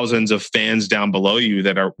thousands of fans down below you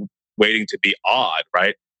that are waiting to be awed,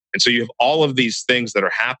 right? And so you have all of these things that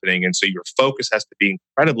are happening. And so your focus has to be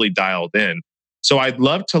incredibly dialed in. So I'd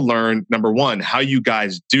love to learn, number one, how you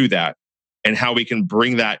guys do that and how we can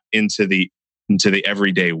bring that into the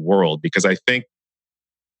everyday world. Because I think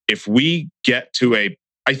if we get to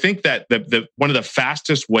I think that the one of the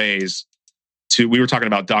fastest ways we were talking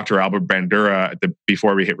about Dr. Albert Bandura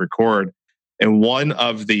before we hit record, and one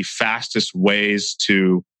of the fastest ways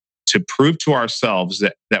to prove to ourselves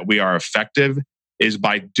that we are effective is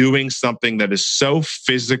by doing something that is so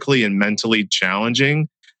physically and mentally challenging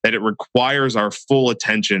that it requires our full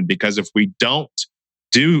attention. Because if we don't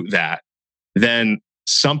do that, then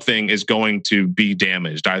something is going to be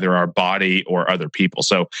damaged, either our body or other people.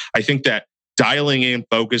 So I think that dialing in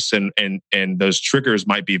focus and those triggers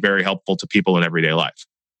might be very helpful to people in everyday life.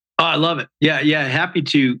 Oh, I love it. Yeah. Happy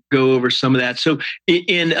to go over some of that. So,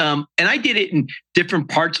 and I did it in different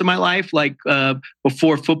parts of my life, like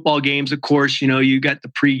before football games. Of course, you got the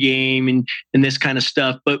pregame and this kind of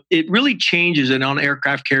stuff. But it really changes. And on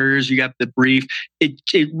aircraft carriers, you got the brief. It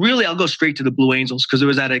really, I'll go straight to the Blue Angels because it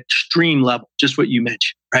was at an extreme level, just what you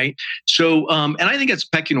mentioned, right? So, and I think it's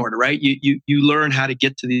pecking order, right? You learn how to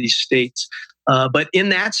get to these states, but in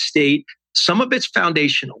that state, some of it's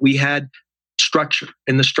foundational. We had structure.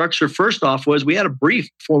 And the structure, first off, was we had a brief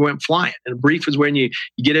before we went flying. And a brief is when you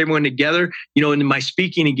get everyone together. In my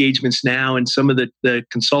speaking engagements now and some of the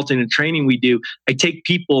consulting and training we do, I take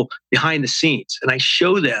people behind the scenes and I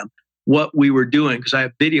show them what we were doing because I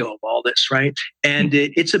have video of all this, right? And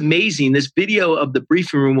it's amazing. This video of the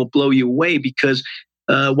briefing room will blow you away because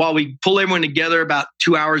while we pull everyone together about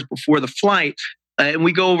 2 hours before the flight, and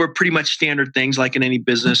we go over pretty much standard things like in any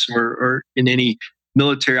business or in any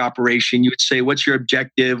military operation, you would say, what's your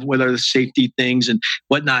objective? What are the safety things and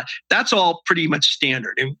whatnot? That's all pretty much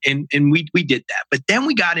standard. And we did that. But then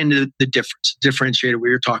we got into the differentiator we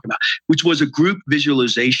were talking about, which was a group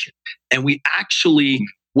visualization. And we actually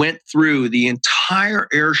went through the entire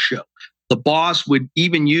air show. The boss would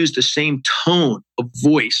even use the same tone of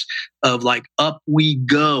voice of like, up we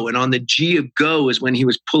go. And on the G of go is when he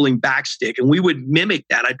was pulling backstick. And we would mimic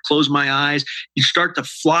that. I'd close my eyes. You start to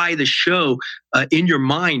fly the show in your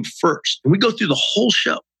mind first. And we go through the whole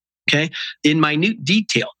show, okay, in minute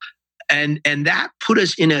detail. And that put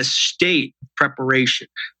us in a state of preparation.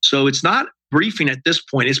 So it's not briefing at this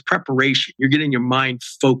point, it's preparation. You're getting your mind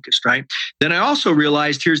focused, right? Then I also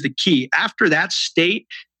realized here's the key. After that state,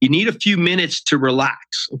 you need a few minutes to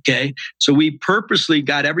relax, okay? So we purposely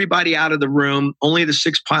got everybody out of the room. Only the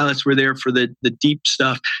 6 pilots were there for the deep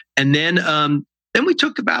stuff. And then we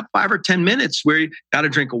took about 5 or 10 minutes where you got a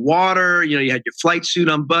drink of water. You had your flight suit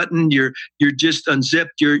unbuttoned. You're just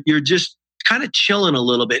unzipped. You're just kind of chilling a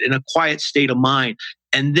little bit in a quiet state of mind.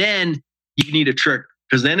 And then you need a trigger.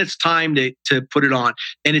 Because then it's time to put it on.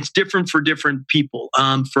 And it's different for different people.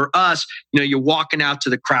 For us, you're walking out to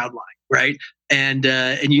the crowd line, right? And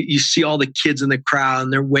you see all the kids in the crowd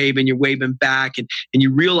and they're waving, you're waving back. And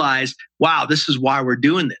you realize, wow, this is why we're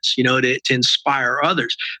doing this, to inspire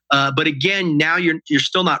others. But again, now you're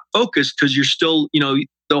still not focused because you're still,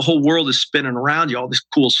 the whole world is spinning around you, all this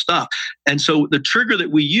cool stuff. And so the trigger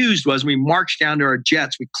that we used was we marched down to our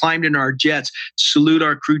jets. We climbed into our jets, salute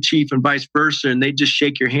our crew chief and vice versa. And they just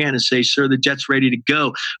shake your hand and say, sir, the jet's ready to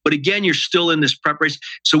go. But again, you're still in this preparation.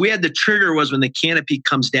 So we had the trigger was when the canopy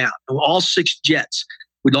comes down. And all 6 jets,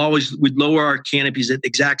 we'd lower our canopies at the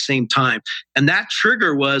exact same time. And that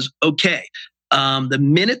trigger was, okay, the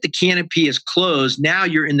minute the canopy is closed, now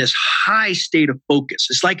you're in this high state of focus.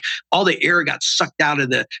 It's like all the air got sucked out of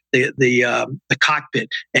the cockpit,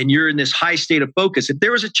 and you're in this high state of focus. If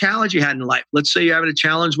there was a challenge you had in life, let's say you're having a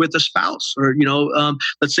challenge with a spouse, or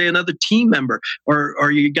let's say another team member,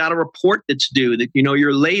 or you got a report that's due that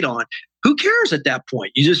you're late on. Who cares at that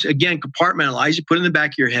point? You just, again, compartmentalize, you put it in the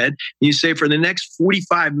back of your head, and you say, for the next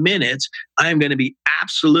 45 minutes, I am going to be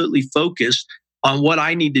absolutely focused on what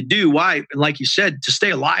I need to do. Why? And like you said, to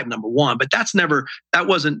stay alive, number one. But that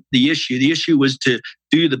wasn't the issue. The issue was to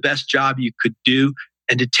do the best job you could do,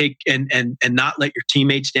 and to take and not let your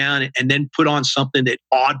teammates down, and then put on something that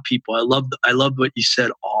awed people. I loved what you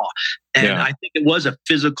said, awe. And I think it was a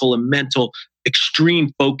physical and mental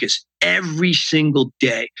extreme focus every single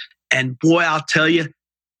day. And boy, I'll tell you,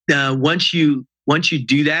 once you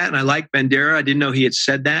do that, and I like Bandera, I didn't know he had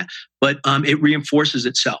said that, but it reinforces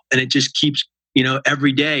itself, and it just keeps,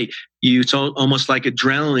 every day. It's almost like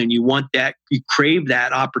adrenaline. You want that, you crave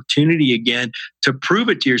that opportunity again to prove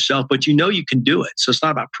it to yourself, but you can do it. So it's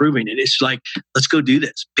not about proving it. It's like, let's go do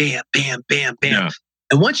this. Bam, bam, bam, bam. Yeah.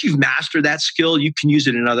 And once you've mastered that skill, you can use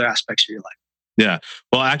it in other aspects of your life. Yeah.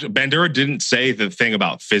 Well, actually, Bandera didn't say the thing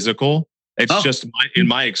about physical. It's just in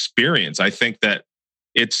my experience, I think that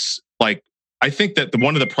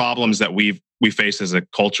one of the problems that we face as a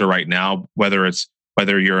culture right now, whether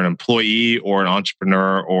you're an employee or an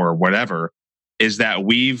entrepreneur or whatever, is that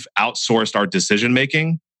we've outsourced our decision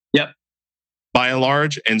making. Yep. By and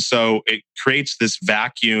large, and so it creates this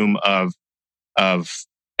vacuum of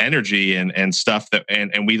energy and stuff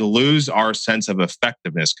and we lose our sense of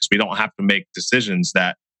effectiveness because we don't have to make decisions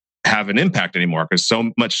that have an impact anymore, because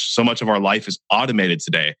so much of our life is automated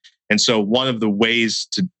today. And so one of the ways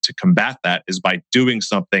to combat that is by doing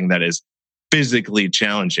something that is physically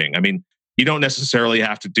challenging. I mean, you don't necessarily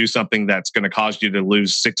have to do something that's going to cause you to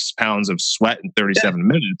lose 6 pounds of sweat in 37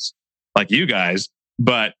 minutes like you guys,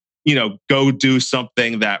 but go do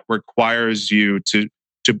something that requires you to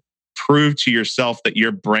prove to yourself that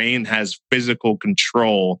your brain has physical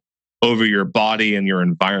control over your body and your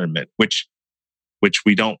environment, which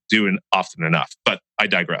we don't do often enough. But I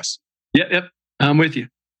digress. Yep. I'm with you.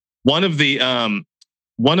 One of the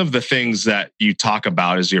things that you talk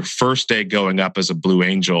about is your first day going up as a Blue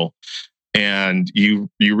Angel, and you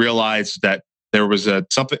realized that there was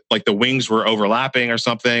something like the wings were overlapping or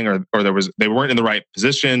something, or they weren't in the right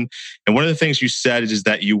position. And one of the things you said is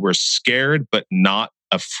that you were scared but not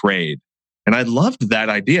afraid. And I loved that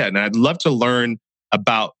idea, and I'd love to learn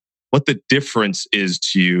about what the difference is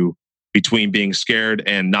to you between being scared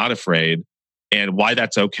and not afraid, and why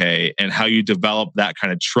that's okay, and how you develop that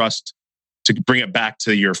kind of trust to bring it back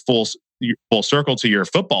to your full circle to your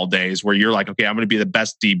football days, where you're like, okay, I'm going to be the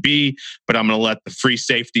best DB, but I'm going to let the free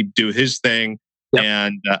safety do his thing,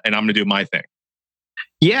 and I'm going to do my thing.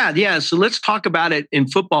 Yeah. So let's talk about it in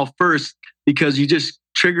football first, because you just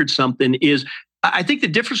triggered something. I think the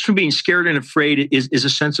difference between being scared and afraid is a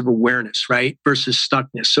sense of awareness, right? Versus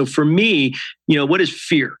stuckness. So for me, what is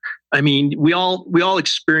fear? I mean, we all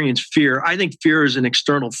experience fear. I think fear is an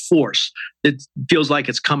external force that feels like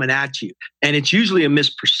it's coming at you. And it's usually a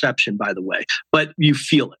misperception, by the way, but you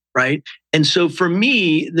feel it, right? And so for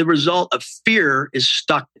me, the result of fear is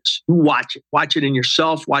stuckness. You watch it. Watch it in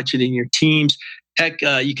yourself. Watch it in your teams. Heck,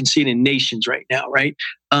 you can see it in nations right now, right?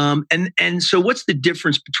 And so what's the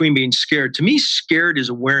difference between being scared? To me, scared is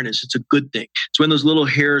awareness. It's a good thing. It's when those little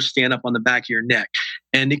hairs stand up on the back of your neck.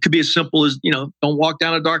 And it could be as simple as, don't walk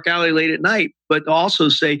down a dark alley late at night, but also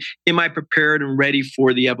say, am I prepared and ready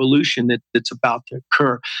for the evolution that's about to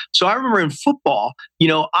occur? So I remember in football,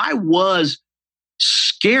 I was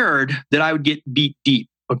scared that I would get beat deep.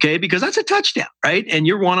 Okay, because that's a touchdown, right? And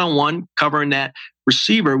you're one-on-one covering that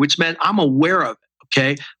receiver, which meant I'm aware of it,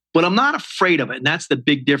 okay? But I'm not afraid of it. And that's the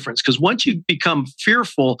big difference. Because once you become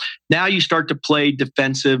fearful, now you start to play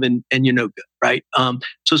defensive and you're no good, right?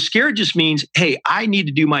 So scared just means, hey, I need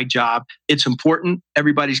to do my job. It's important.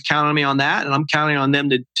 Everybody's counting on me on that. And I'm counting on them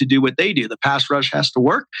to do what they do. The pass rush has to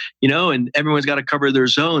work, and everyone's got to cover their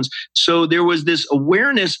zones. So there was this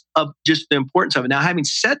awareness of just the importance of it. Now, having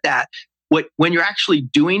said that, when you're actually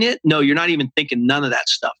doing it, no, you're not even thinking none of that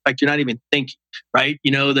stuff. In fact, you're not even thinking, right?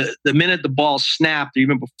 The minute the ball snapped, or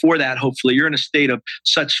even before that, hopefully, you're in a state of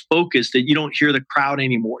such focus that you don't hear the crowd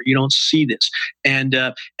anymore. You don't see this. And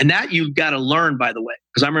that you've got to learn, by the way.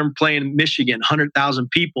 Because I remember playing in Michigan,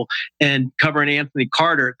 100,000 people, and covering Anthony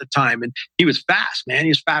Carter at the time. And he was fast, man. He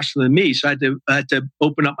was faster than me. So I had to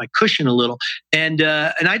open up my cushion a little. And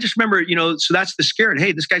I just remember, so that's the scared.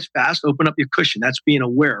 Hey, this guy's fast. Open up your cushion. That's being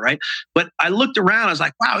aware, right? But I looked around. I was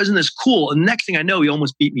like, wow, isn't this cool? And the next thing I know, he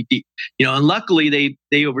almost beat me deep. And luckily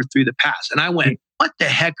they overthrew the pass. And I went, what the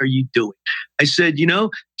heck are you doing? I said,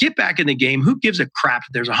 get back in the game. Who gives a crap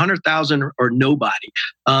if there's 100,000 or nobody?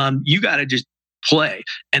 You got to just play.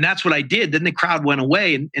 And that's what I did. Then the crowd went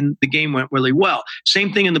away and the game went really well.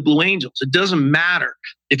 Same thing in the Blue Angels. It doesn't matter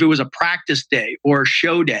if it was a practice day or a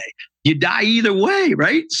show day. You die either way,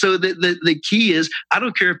 right? So the key is, I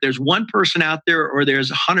don't care if there's one person out there or there's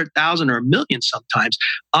 100,000 or 1,000,000 sometimes.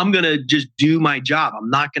 I'm going to just do my job. I'm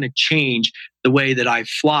not going to change the way that I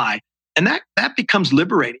fly. And that becomes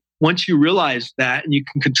liberating. Once you realize that and you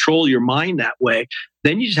can control your mind that way,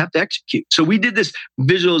 then you just have to execute. So we did this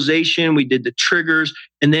visualization, we did the triggers,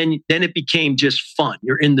 and then it became just fun.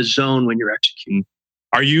 You're in the zone when you're executing.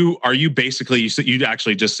 Are you basically, you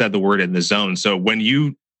actually just said the word in the zone. So when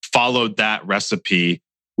you followed that recipe,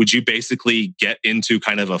 would you basically get into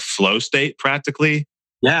kind of a flow state practically?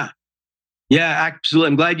 Yeah, absolutely.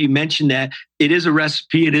 I'm glad you mentioned that. It is a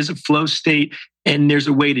recipe, it is a flow state, and there's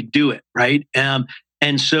a way to do it, right?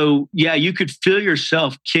 And so, you could feel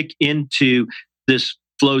yourself kick into this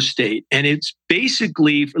flow state. And it's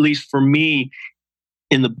basically, at least for me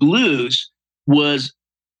in the blues, was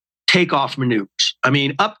takeoff maneuvers. I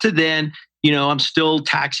mean, up to then, I'm still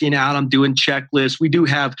taxiing out. I'm doing checklists. We do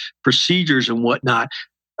have procedures and whatnot.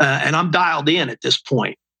 And I'm dialed in at this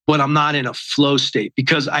point, but I'm not in a flow state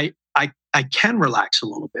because I can relax a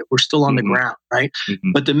little bit. We're still on the ground, right?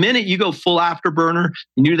 Mm-hmm. But the minute you go full afterburner,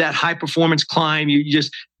 you do that high performance climb, you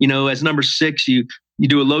just, as number 6, you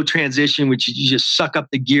do a low transition, which you just suck up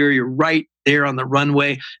the gear. You're right there on the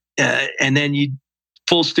runway. And then you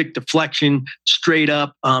full stick deflection straight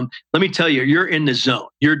up. Let me tell you, you're in the zone.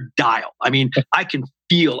 You're dialed. I mean, I can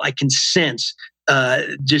feel, I can sense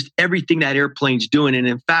just everything that airplane's doing. And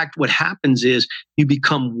in fact, what happens is you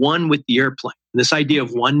become one with the airplane. This idea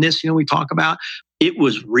of oneness, we talk about, it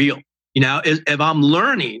was real. If I'm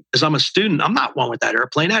learning, as I'm a student, I'm not one with that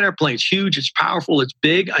airplane. That airplane's huge, it's powerful, it's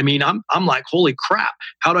big. I mean, I'm like, holy crap,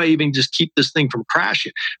 how do I even just keep this thing from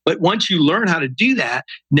crashing? But once you learn how to do that,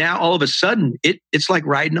 now all of a sudden, it's like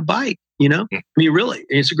riding a bike. I mean, really,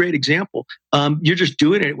 it's a great example. You're just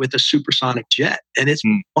doing it with a supersonic jet, and it's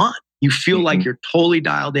fun. You feel like you're totally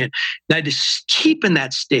dialed in. Now, just keeping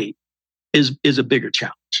that state is a bigger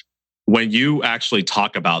challenge. When you actually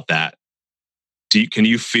talk about that, can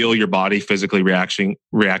you feel your body physically reacting?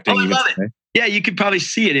 Oh, I love it. Yeah, you could probably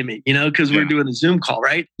see it in me, because we're doing a Zoom call,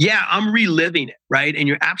 right? Yeah, I'm reliving it, right? And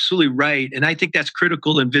you're absolutely right. And I think that's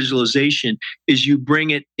critical in visualization is you bring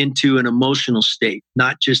it into an emotional state,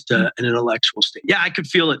 not just an intellectual state. Yeah, I could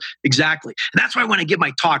feel it exactly. And that's why when I give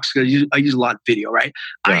my talks, because I use a lot of video, right?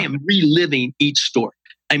 Yeah. I am reliving each story.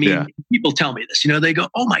 I mean, people tell me this, they go,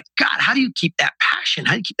 oh my God, how do you keep that passion?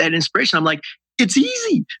 How do you keep that inspiration? I'm like, it's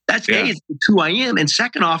easy. That's A, it's who I am. And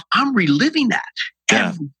second off, I'm reliving that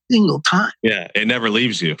every single time. Yeah, it never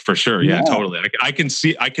leaves you for sure. Yeah, totally. I can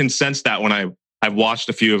sense that when I've watched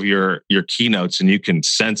a few of your keynotes, and you can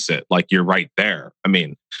sense it, like you're right there. I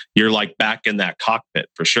mean, you're like back in that cockpit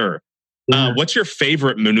for sure. Yeah. What's your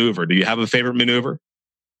favorite maneuver? Do you have a favorite maneuver?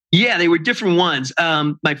 Yeah, they were different ones.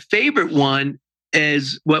 My favorite one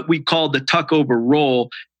is what we call the tuck over roll,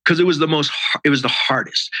 because it was the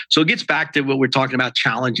hardest. So it gets back to what we're talking about,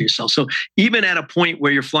 challenge yourself. So even at a point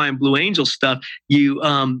where you're flying Blue Angel stuff, you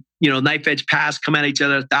knife edge pass, come at each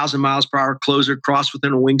other 1,000 miles per hour, closer, cross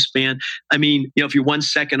within a wingspan. I mean, if you're 1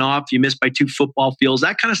 second off, you miss by 2 football fields,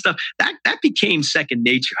 that kind of stuff, that became second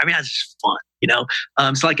nature. I mean, that's just fun.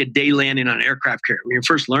 It's like a day landing on an aircraft carrier. When you're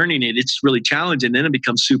first learning it, it's really challenging. Then it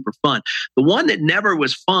becomes super fun. The one that never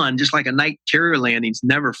was fun, just like a night carrier landing's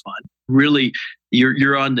never fun. Really,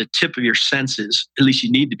 you're on the tip of your senses. At least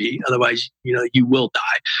you need to be. Otherwise, you will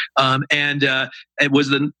die. And it was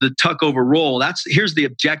the tuck over roll. Here's the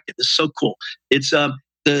objective. It's so cool. It's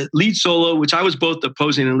the lead solo, which I was both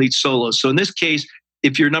opposing and lead solo. So in this case,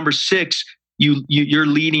 if you're number 6, you're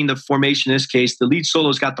leading the formation. In this case, the lead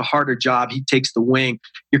solo's got the harder job. He takes the wing.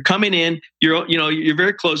 You're coming in. You're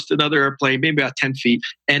very close to another airplane, maybe about 10 feet,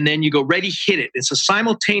 and then you go ready, hit it. It's a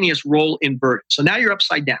simultaneous roll inverted. So now you're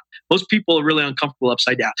upside down. Most people are really uncomfortable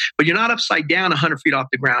upside down, but you're not upside down 100 feet off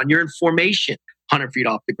the ground. You're in formation 100 feet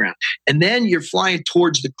off the ground, and then you're flying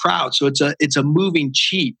towards the crowd. So it's a moving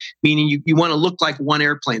cheat, meaning you want to look like one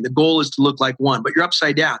airplane. The goal is to look like one, but you're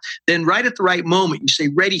upside down. Then right at the right moment, you say,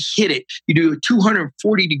 ready, hit it. You do a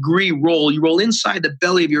 240-degree roll. You roll inside the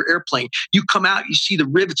belly of your airplane. You come out, you see the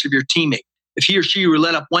rivets of your teammate. If he or she were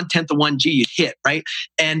let up 1/10 of 1 G, you'd hit, right?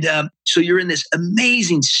 And so you're in this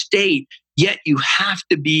amazing state, yet you have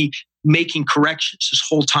to be making corrections this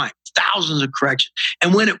whole time, thousands of corrections.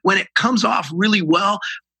 And when it comes off really well,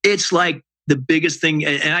 it's like the biggest thing,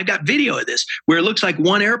 and I got video of this, where it looks like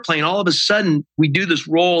one airplane, all of a sudden we do this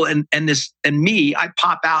roll and I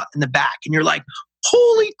pop out in the back, and you're like,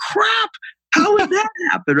 holy crap, how would that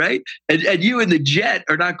happen, right? And you in the jet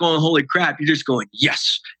are not going, holy crap, you're just going,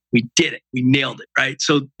 yes, we did it, we nailed it, right?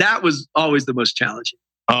 So that was always the most challenging.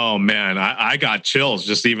 Oh man, I got chills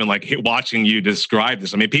just even like watching you describe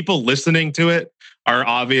this. I mean, people listening to it are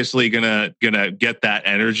obviously gonna get that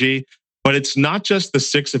energy, but it's not just the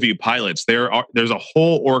 6 of you pilots. There's a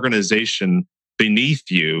whole organization beneath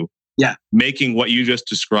you, making what you just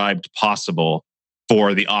described possible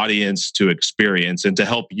for the audience to experience and to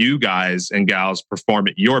help you guys and gals perform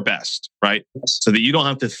at your best, right? Yes. So that you don't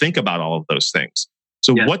have to think about all of those things.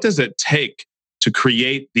 So what does it take to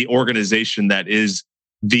create the organization that is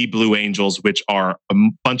the Blue Angels, which are a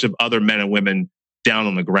bunch of other men and women down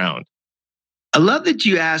on the ground? I love that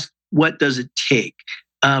you asked, what does it take?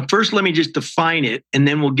 First, let me just define it, and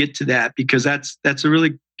then we'll get to that, because that's a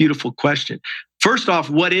really beautiful question. First off,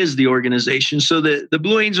 what is the organization? So the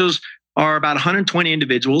Blue Angels are about 120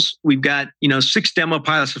 individuals. We've got 6 demo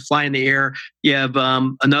pilots that fly in the air. You have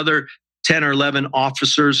another 10 or 11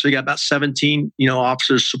 officers. So you got about 17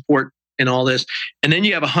 officers support in all this, and then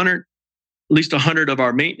you have at least 100 of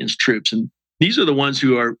our maintenance troops. And these are the ones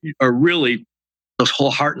who are really the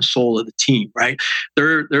whole heart and soul of the team, right?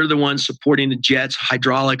 They're the ones supporting the jets,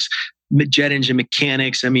 hydraulics, jet engine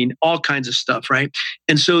mechanics. I mean, all kinds of stuff, right?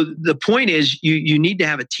 And so the point is you need to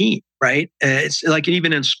have a team, right? It's like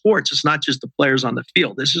even in sports, it's not just the players on the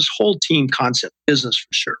field. This is whole team concept business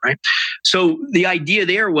for sure, right? So the idea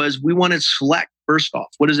there was we want to select first off.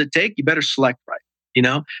 What does it take? You better select right.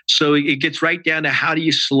 So it gets right down to how do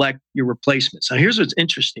you select your replacements. Now, here's what's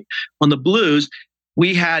interesting. On the Blues,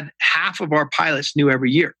 we had half of our pilots new every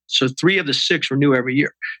year. So 3 of the 6 were new every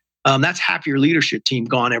year. That's half your leadership team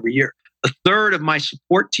gone every year. A third of my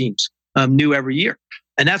support teams new every year.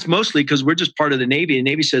 And that's mostly because we're just part of the Navy. The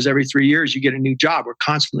Navy says every 3 years you get a new job. We're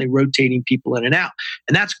constantly rotating people in and out.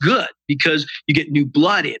 And that's good because you get new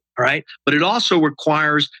blood in, all right? But it also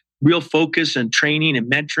requires real focus and training and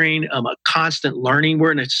mentoring, a constant learning.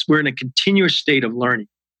 We're in a continuous state of learning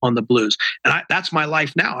on the Blues, and that's my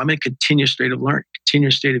life now. I'm in a continuous state of learning,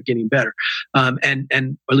 continuous state of getting better, and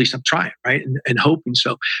or at least I'm trying, right, and hoping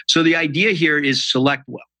so. So the idea here is select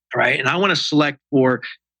well, right, and I want to select for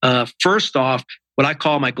first off what I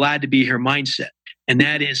call my glad to be here mindset, and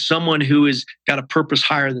that is someone who has got a purpose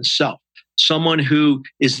higher than self, someone who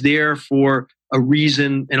is there for a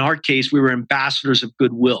reason. In our case, we were ambassadors of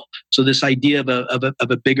goodwill. So this idea of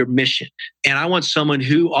a bigger mission. And I want someone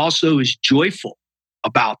who also is joyful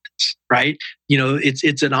about this, right?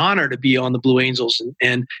 It's an honor to be on the Blue Angels,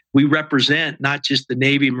 and we represent not just the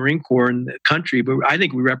Navy and Marine Corps and the country, but I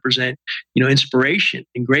think we represent, inspiration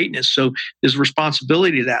and greatness. So there's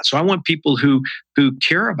responsibility to that. So I want people who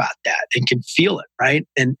care about that and can feel it, right?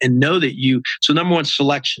 And know that so number one,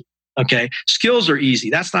 selection. Okay. Skills are easy.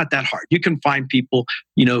 That's not that hard. You can find people,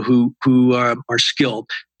 who are skilled,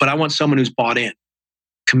 but I want someone who's bought in,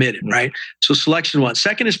 committed, right? So selection one.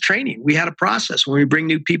 Second is training. We had a process when we bring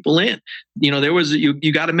new people in. There was,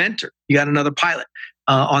 you got a mentor, you got another pilot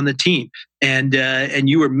on the team, and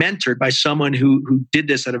you were mentored by someone who did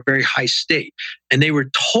this at a very high state, and they were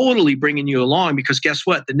totally bringing you along, because guess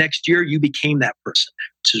what? The next year you became that person,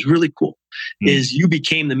 which is really cool. Is you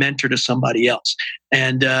became the mentor to somebody else,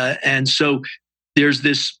 and so there's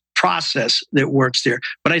this process that works there.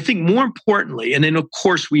 But I think more importantly, and then of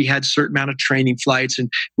course we had certain amount of training flights and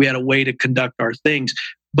we had a way to conduct our things.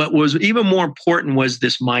 But what was even more important was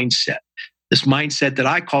this mindset that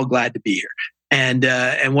I call glad to be here.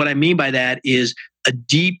 And what I mean by that is a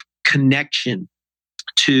deep connection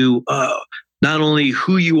to not only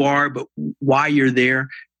who you are, but why you're there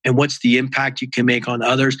and what's the impact you can make on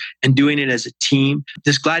others, and doing it as a team.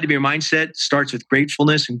 This glad to be here mindset starts with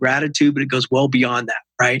gratefulness and gratitude, but it goes well beyond that,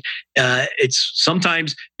 right? It's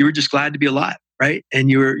sometimes you were just glad to be alive, right? And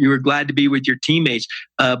you were glad to be with your teammates.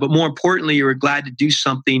 But more importantly, you were glad to do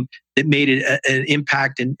something that made it an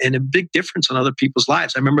impact and a big difference on other people's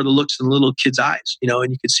lives. I remember the looks in the little kids' eyes,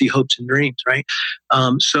 and you could see hopes and dreams, right?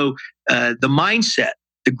 So the mindset,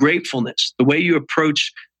 the gratefulness, the way you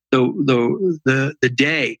approach the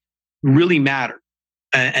day really mattered.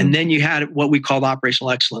 And then you had what we called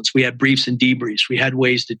operational excellence. We had briefs and debriefs. We had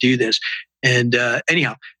ways to do this. And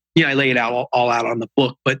anyhow, I lay it out all out on the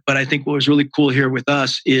book. But I think what was really cool here with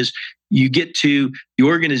us is you get to the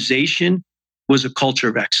organization was a culture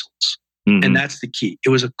of excellence. Mm-hmm. And that's the key. It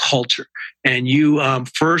was a culture. And you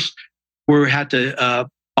first had to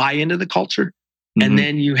buy into the culture. Mm-hmm. And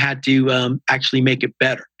then you had to actually make it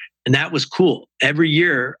better. And that was cool. Every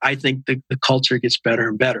year, I think the culture gets better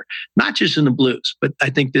and better, not just in the Blues, but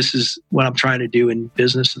I think this is what I'm trying to do in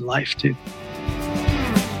business and life too.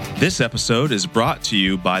 This episode is brought to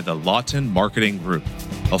you by the Lawton Marketing Group,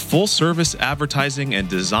 a full-service advertising and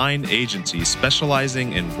design agency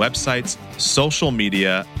specializing in websites, social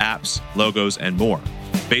media, apps, logos, and more.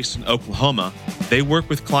 Based in Oklahoma, they work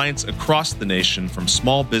with clients across the nation, from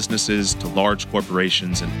small businesses to large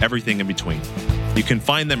corporations and everything in between. You can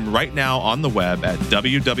find them right now on the web at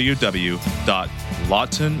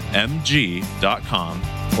www.lawtonmg.com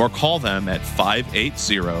or call them at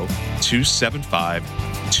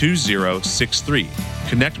 580-275-2063.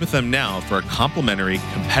 Connect with them now for a complimentary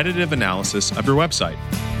competitive analysis of your website.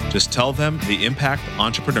 Just tell them the Impact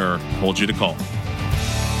Entrepreneur told you to call.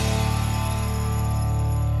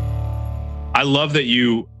 I love that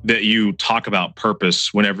you talk about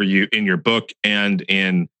purpose whenever you, in your book and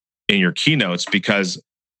in your keynotes, because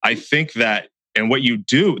I think that, and what you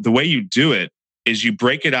do, the way you do it is you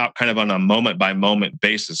break it out kind of on a moment by moment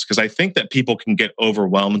basis. Because I think that people can get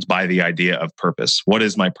overwhelmed by the idea of purpose. What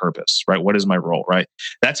is my purpose, right? What is my role, right?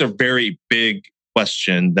 That's a very big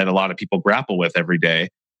question that a lot of people grapple with every day.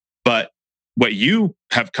 But what you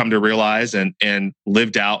have come to realize and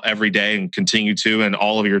lived out every day and continue to, and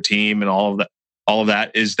all of your team and all of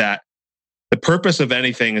that is that the purpose of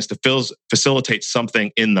anything is to facilitate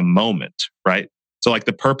something in the moment, right? So like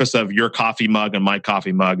the purpose of your coffee mug and my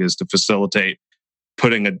coffee mug is to facilitate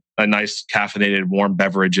putting a nice caffeinated warm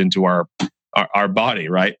beverage into our body,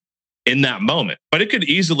 right? In that moment. But it could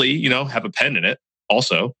easily, have a pen in it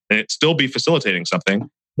also, and it still be facilitating something.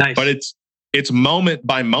 Nice. But it's moment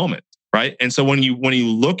by moment, right? And so when you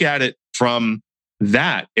look at it from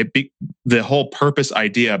that, the whole purpose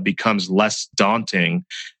idea becomes less daunting.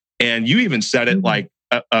 And you even said it like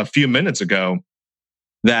a few minutes ago,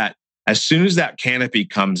 that as soon as that canopy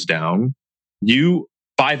comes down, you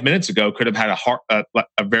 5 minutes ago could have had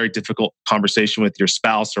a very difficult conversation with your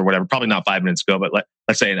spouse or whatever. Probably not 5 minutes ago, but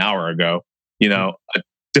let's say an hour ago. A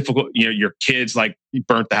difficult, your kids like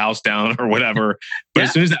burnt the house down or whatever. But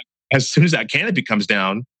as soon as that canopy comes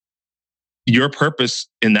down, your purpose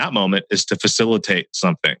in that moment is to facilitate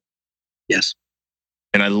something. Yes.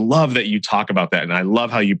 And I love that you talk about that. And I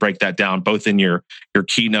love how you break that down, both in your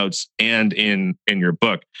keynotes and in your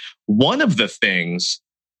book. One of the things,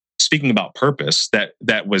 speaking about purpose, that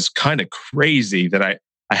was kind of crazy that I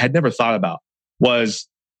had never thought about was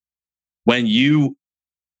when you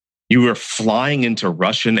were flying into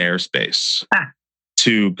Russian airspace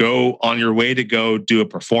to go on your way to go do a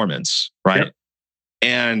performance, right?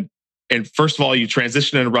 Yep. And first of all, you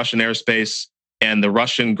transition into Russian airspace, and the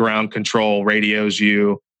Russian ground control radios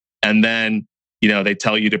you. And then, they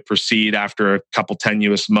tell you to proceed after a couple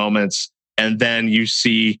tenuous moments. And then you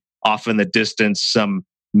see off in the distance some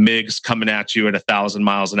MiGs coming at you at 1,000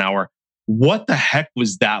 miles an hour. What the heck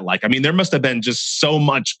was that like? I mean, there must have been just so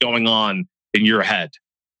much going on in your head.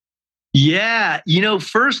 Yeah.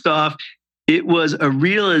 First off, it was a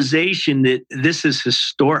realization that this is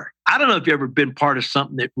historic. I don't know if you've ever been part of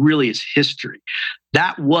something that really is history.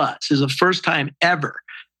 That is the first time ever.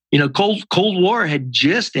 Cold War had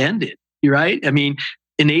just ended, right? I mean,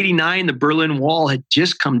 in '89, the Berlin Wall had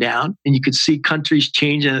just come down, and you could see countries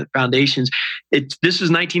changing their foundations. This is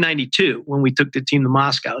 1992 when we took the team to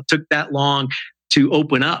Moscow. It took that long to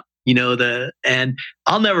open up. And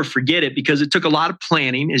I'll never forget it because it took a lot of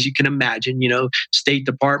planning, as you can imagine, State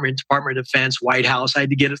Department, Department of Defense, White House. I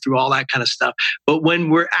had to get it through all that kind of stuff. But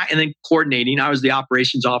when and then coordinating, I was the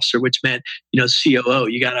operations officer, which meant, COO,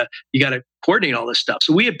 you gotta coordinate all this stuff.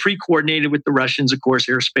 So we had pre-coordinated with the Russians, of course,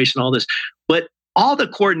 airspace and all this, but all the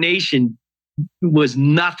coordination was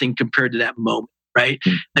nothing compared to that moment, right?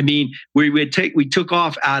 Mm-hmm. I mean, we took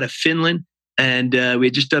off out of Finland. And we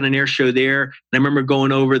had just done an air show there. And I remember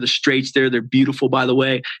going over the straits there. They're beautiful, by the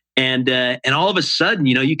way. And all of a sudden,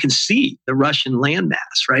 you can see the Russian landmass,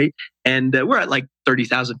 right? And we're at like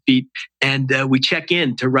 30,000 feet. And we check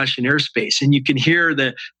in to Russian airspace. And you can hear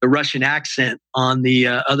the Russian accent on the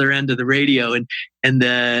other end of the radio. And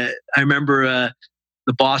I remember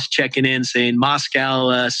the boss checking in saying,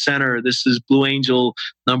 Moscow Center, this is Blue Angel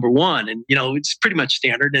number 1. And, it's pretty much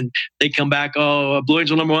standard. And they come back, Blue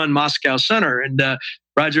Angel number 1, Moscow Center. And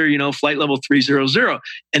Roger, flight level 300.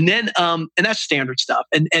 And then, and that's standard stuff.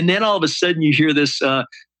 And then all of a sudden you hear this,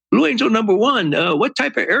 Blue Angel number 1, what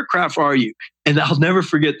type of aircraft are you? And I'll never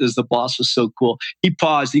forget this. The boss was so cool. He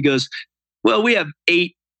paused. He goes, we have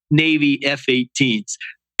 8 Navy F-18s.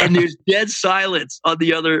 And there's dead silence on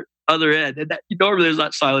the other other end. And that, normally there's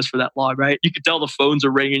not silence for that long, right? You could tell the phones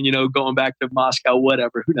are ringing, going back to Moscow,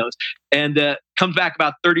 whatever, who knows. And comes back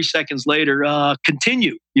about 30 seconds later,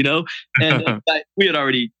 continue, and we had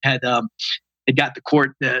already had got the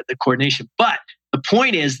coordination. But the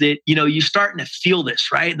point is that, you're starting to feel this,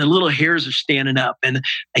 right? And the little hairs are standing up. And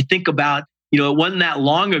I think about, it wasn't that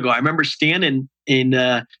long ago. I remember standing in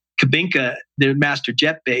Kubinka, the master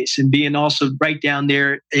jet base, and being also right down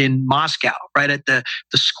there in Moscow, right at the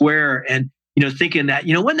square. And, thinking that,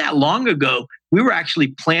 wasn't that long ago, we were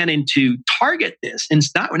actually planning to target this. And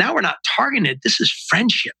now we're not targeting it. This is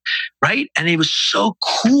friendship, right? And it was so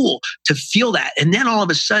cool to feel that. And then all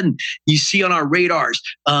of a sudden, you see on our radars,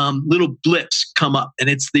 little blips come up, and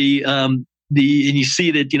it's and you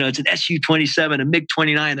see that, it's an Su-27, a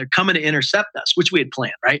MiG-29. They're coming to intercept us, which we had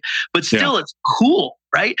planned, right? But still, It's cool,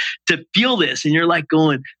 right? To feel this, and you're like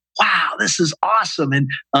going, wow, this is awesome. And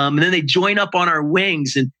then they join up on our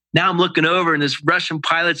wings, and now I'm looking over, and this Russian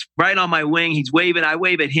pilot's right on my wing. He's waving. I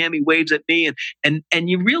wave at him. He waves at me. And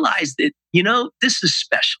you realize that, this is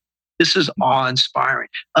special. This is awe-inspiring.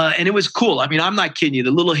 And it was cool. I mean, I'm not kidding you.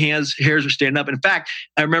 The little hairs are standing up. In fact,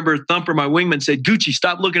 I remember Thumper, my wingman, said, Gucci,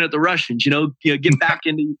 stop looking at the Russians, get back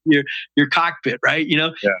into your cockpit, right? Yeah.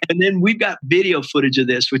 And then we've got video footage of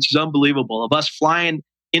this, which is unbelievable, of us flying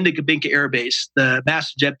into Kubinka Air Base, the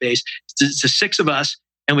master jet base. It's the 6 of us.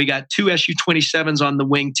 And we got 2 Su-27s on the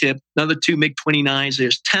wingtip, another 2 MiG-29s.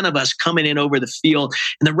 There's 10 of us coming in over the field,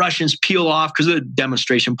 and the Russians peel off because they're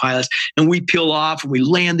demonstration pilots. And we peel off, and we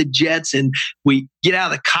land the jets, and we get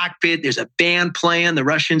out of the cockpit. There's a band playing. The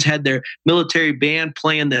Russians had their military band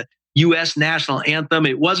playing the U.S. national anthem.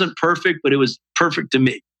 It wasn't perfect, but it was perfect to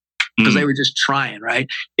me because they were just trying, right?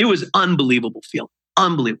 It was unbelievable feeling.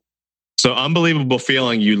 Unbelievable. So unbelievable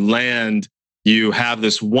feeling. You land. You have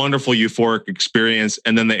this wonderful euphoric experience,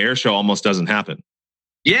 and then the air show almost doesn't happen.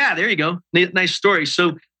 Yeah, there you go. Nice story.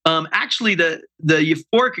 So actually, the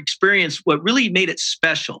euphoric experience, what really made it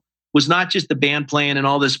special was not just the band playing and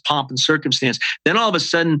all this pomp and circumstance. Then all of a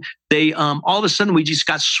sudden, we just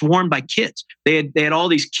got swarmed by kids. They had all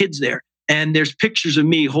these kids there. And there's pictures of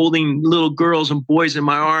me holding little girls and boys in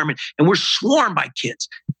my arm, and we're swarmed by kids.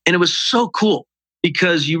 And it was so cool.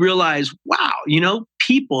 Because you realize, wow,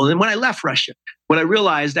 people. And when I left Russia, what I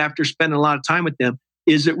realized after spending a lot of time with them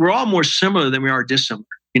is that we're all more similar than we are dissimilar.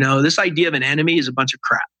 This idea of an enemy is a bunch of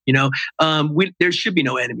crap. There should be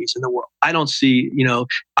no enemies in the world. I don't see,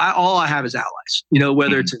 all I have is allies,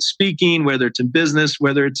 whether it's in speaking, whether it's in business,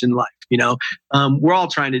 whether it's in life, we're all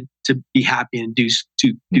trying to be happy and do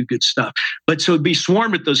good stuff. But so to be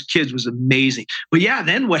swarmed with those kids was amazing. But yeah,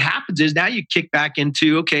 then what happens is now you kick back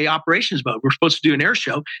into, okay, operations mode. We're supposed to do an air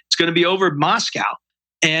show. It's going to be over Moscow.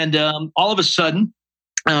 And all of a sudden,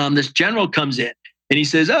 this general comes in. And he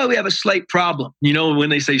says, oh, we have a slight problem. When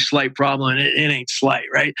they say slight problem, it ain't slight,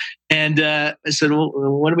 right? And I said, well,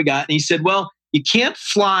 what do we got? And he said, well, you can't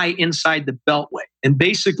fly inside the Beltway. And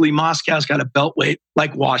basically, Moscow's got a Beltway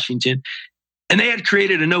like Washington. And they had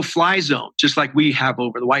created a no-fly zone, just like we have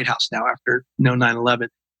over the White House now after 9/11.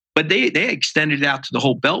 But they extended it out to the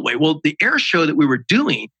whole Beltway. Well, the air show that we were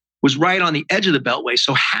doing was right on the edge of the Beltway.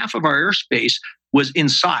 So half of our airspace was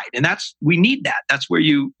inside. And we need that. That's where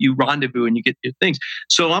you rendezvous and you get your things.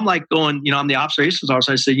 So I'm like going, I'm the operations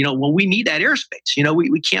officer. I said, well, we need that airspace.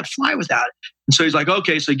 We can't fly without it. And so he's like,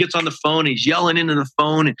 okay. So he gets on the phone. He's yelling into the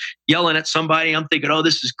phone and yelling at somebody. I'm thinking, oh,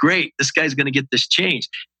 this is great. This guy's going to get this changed.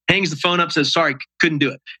 Hangs the phone up, says, sorry, couldn't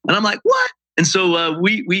do it. And I'm like, what? And so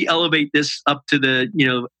we elevate this up to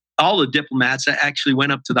the, all the diplomats that actually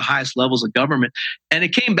went up to the highest levels of government. And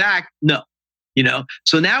it came back, no.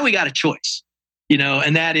 So now we got a choice.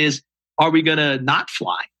 And that is, are we going to not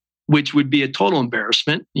fly, which would be a total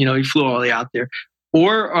embarrassment? He flew all the way out there.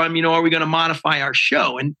 Or, are we going to modify our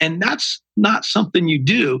show? And that's not something you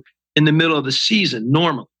do in the middle of the season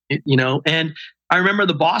normally, And I remember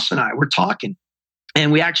the boss and I were talking,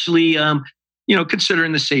 and we actually,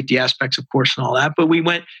 considering the safety aspects, of course, and all that. But we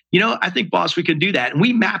went, I think, boss, we could do that. And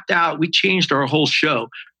we mapped out, we changed our whole show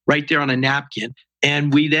right there on a napkin.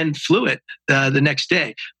 And we then flew it the next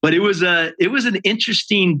day. But it was an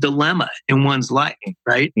interesting dilemma in one's life,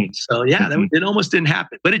 right? So yeah, it almost didn't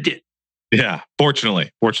happen, but it did. Yeah,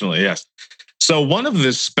 fortunately, yes. So one of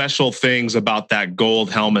the special things about that gold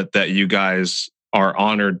helmet that you guys are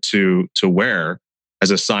honored to wear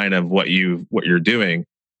as a sign of what you're doing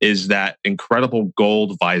is that incredible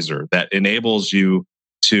gold visor that enables you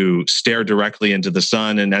to stare directly into the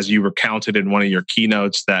sun. And as you recounted in one of your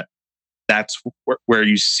keynotes, that's where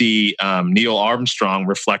you see Neil Armstrong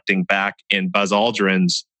reflecting back in Buzz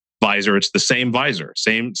Aldrin's visor. It's the same visor,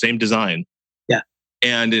 same design. Yeah.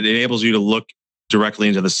 And it enables you to look directly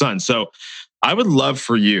into the sun. So I would love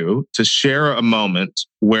for you to share a moment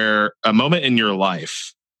in your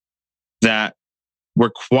life that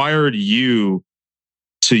required you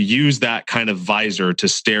to use that kind of visor to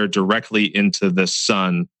stare directly into the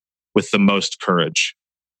sun with the most courage.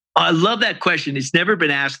 I love that question. It's never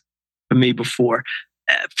been asked of me before.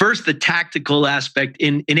 First, the tactical aspect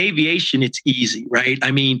in aviation, it's easy, right?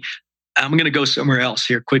 I mean, I'm going to go somewhere else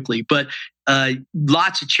here quickly, but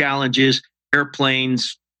lots of challenges,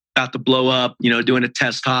 airplanes about to blow up, doing a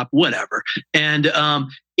test hop, whatever. And,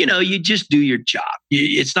 you just do your job.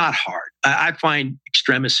 It's not hard. I find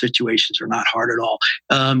extremist situations are not hard at all.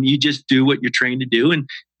 You just do what you're trained to do and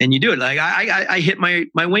you do it. Like I hit my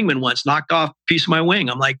wingman once, knocked off a piece of my wing.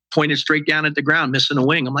 I'm like pointed straight down at the ground, missing a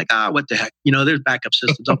wing. I'm like, what the heck? There's backup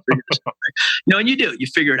systems. I'll figure this out. Right? And you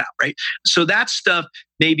figure it out, right? So that stuff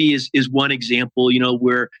maybe is one example,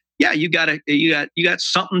 where you got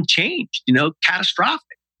something changed,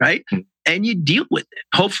 catastrophic, right? And you deal with it.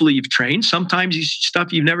 Hopefully you've trained. Sometimes it's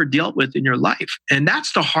stuff you've never dealt with in your life. And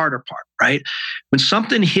that's the harder part, right? When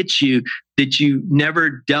something hits you that you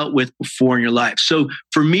never dealt with before in your life. So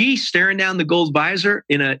for me, staring down the gold visor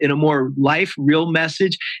in a more real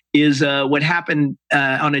message is what happened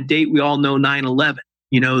on a date we all know, 9/11.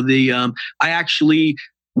 I actually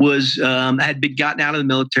I had gotten out of the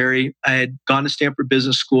military. I had gone to Stanford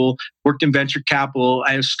Business School, worked in venture capital.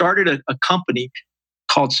 I started a company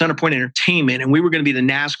called Centerpoint Entertainment, and we were going to be the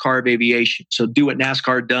NASCAR of aviation. So do what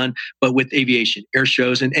NASCAR had done, but with aviation, air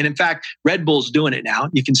shows. And in fact, Red Bull's doing it now.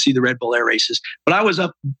 You can see the Red Bull air races. But I was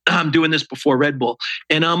I'm doing this before Red Bull.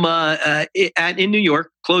 And I'm in New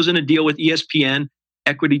York, closing a deal with ESPN,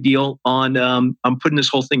 equity deal on, I'm putting this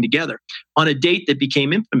whole thing together on a date that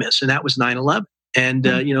became infamous, and that was 9/11. And,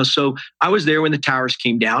 so I was there when the towers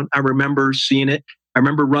came down. I remember seeing it. I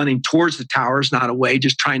remember running towards the towers, not away,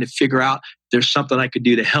 just trying to figure out if there's something I could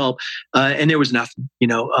do to help. And there was nothing,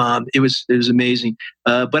 it was amazing.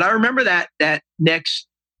 But I remember that next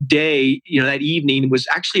day, that evening was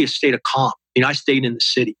actually a state of calm. I stayed in the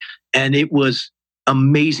city and it was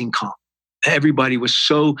amazing calm. Everybody was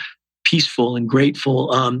so peaceful and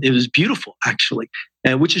grateful. It was beautiful, actually.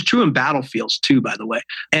 And which is true in battlefields too, by the way.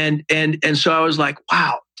 And so I was like,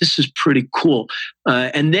 wow, this is pretty cool.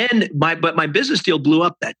 And then my business deal blew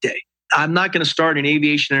up that day. I'm not going to start an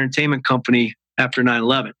aviation entertainment company after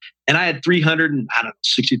 9/11. And I had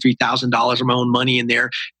 $63,000 of my own money in there.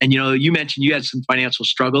 And, you mentioned you had some financial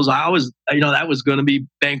struggles. I was, that was going to be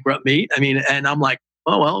bankrupt me. I mean, and I'm like,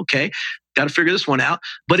 oh, well, okay, got to figure this one out.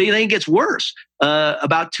 But it then gets worse.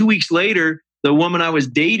 About 2 weeks later, the woman I was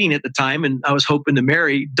dating at the time and I was hoping to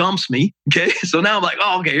marry dumps me. Okay. So now I'm like,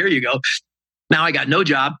 oh, okay, here you go. Now I got no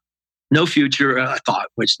job, no future, I thought,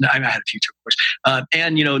 which I had a future, of course,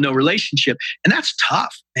 and, no relationship. And that's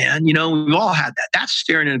tough, man. We've all had that. That's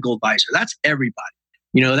staring in a gold visor. That's everybody.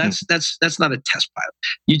 That's not a test pilot.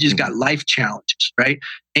 You just got life challenges, right?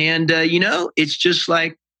 And, it's just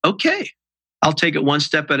like, okay, I'll take it one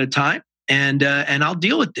step at a time. And I'll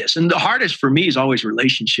deal with this. And the hardest for me is always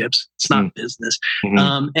relationships. It's not business.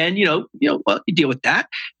 And you deal with that,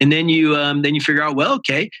 and then you figure out, well,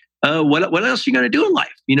 okay, what else are you going to do in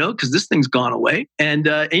life? Because this thing's gone away, and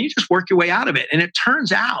you just work your way out of it. And it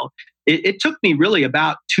turns out it took me really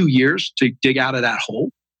about 2 years to dig out of that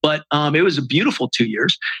hole, but it was a beautiful 2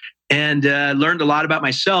 years, and learned a lot about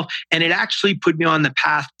myself. And it actually put me on the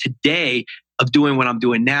path today of doing what I'm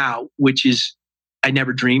doing now, which is I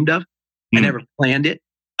never dreamed of. I never planned it.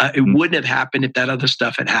 It wouldn't have happened if that other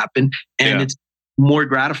stuff had happened. And it's more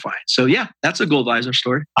gratifying. So that's a gold visor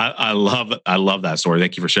story. I love that story.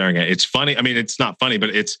 Thank you for sharing it. It's funny. I mean, it's not funny,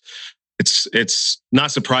 but it's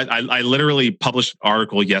not surprising. I literally published an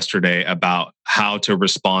article yesterday about how to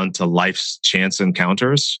respond to life's chance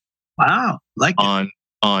encounters. Wow.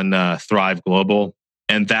 On Thrive Global.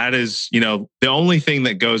 And that is, the only thing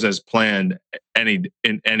that goes as planned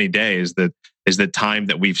any day is the time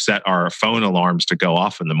that we've set our phone alarms to go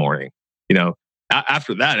off in the morning.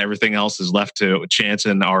 After that, everything else is left to chance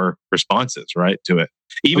and our responses, right, to it.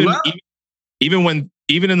 Even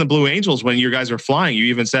in the Blue Angels, when you guys are flying, you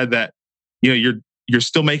even said that you're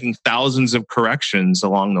still making thousands of corrections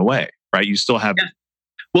along the way, right? You still have. Yeah.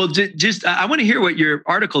 Well, I want to hear what your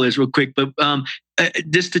article is real quick, but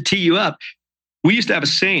just to tee you up, we used to have a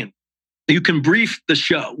saying: you can brief the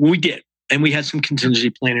show. We did, and we had some contingency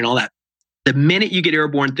planning and all that. The minute you get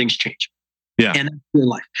airborne, things change. Yeah. And that's in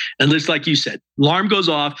life. And just like you said, alarm goes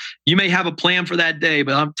off. You may have a plan for that day,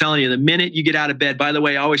 but I'm telling you, the minute you get out of bed, by the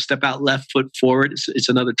way, I always step out left foot forward. It's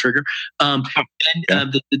another trigger.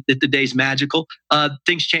 The day's magical.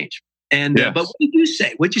 Things change. And but what did you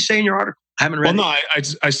say? What did you say in your article? I haven't read it. Well, no,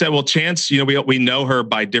 I said, well, Chance, we know her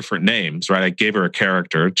by different names, right? I gave her a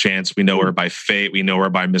character. Chance, we know her by fate. We know her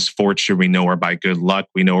by misfortune. We know her by good luck.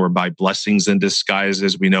 We know her by blessings and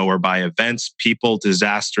disguises. We know her by events, people,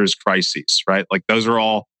 disasters, crises, right? Like those are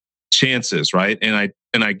all chances, right? And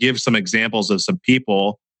I give some examples of some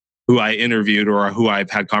people who I interviewed or who I've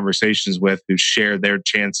had conversations with who share their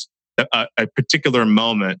chance, a particular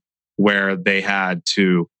moment where they had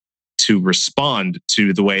to respond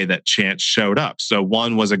to the way that chance showed up. So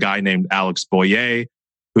one was a guy named Alex Boye,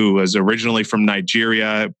 who was originally from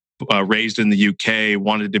Nigeria, raised in the UK,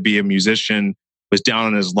 wanted to be a musician, was down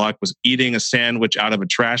on his luck, was eating a sandwich out of a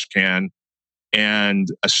trash can, and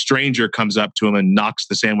a stranger comes up to him and knocks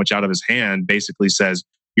the sandwich out of his hand, basically says,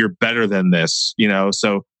 "You're better than this,"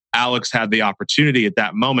 So Alex had the opportunity at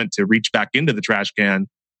that moment to reach back into the trash can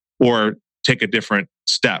or take a different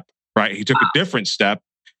step, right? He took a different step.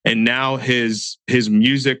 And now his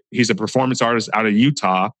music, he's a performance artist out of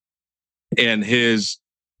Utah, and his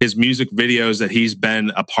music videos that he's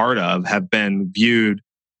been a part of have been viewed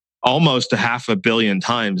almost 500 million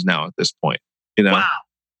times now at this point. Wow.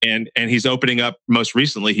 And he's opening up, most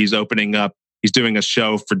recently, he's doing a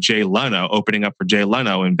show for Jay Leno, opening up for Jay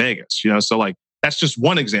Leno in Vegas. So like that's just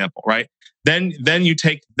one example, right? Then you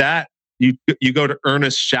take that, you go to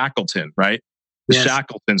Ernest Shackleton, right? The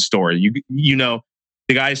Shackleton story.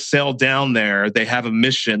 The guys sail down there. They have a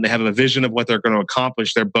mission. They have a vision of what they're going to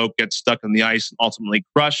accomplish. Their boat gets stuck in the ice and ultimately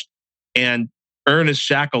crushed. And Ernest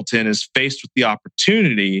Shackleton is faced with the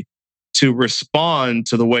opportunity to respond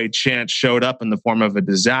to the way chance showed up in the form of a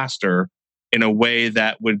disaster in a way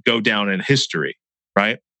that would go down in history,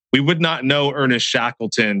 right? We would not know Ernest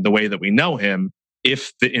Shackleton the way that we know him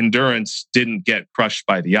if the Endurance didn't get crushed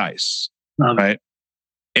by the ice, right?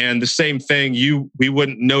 And the same thing, we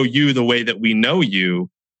wouldn't know you the way that we know you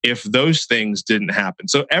if those things didn't happen.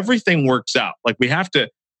 So everything works out. Like we have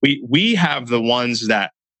the ones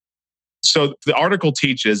that, so the article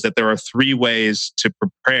teaches that there are 3 ways to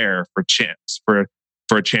prepare for chance, for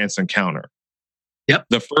a chance encounter. Yep.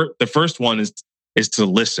 The first one is to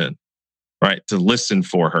listen, right? To listen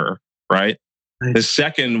for her, right? Nice. The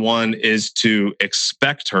second one is to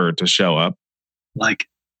expect her to show up.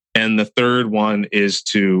 And the third one is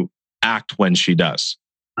to act when she does.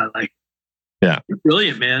 I like it. Yeah. You're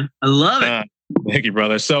brilliant, man. I love it. Thank you,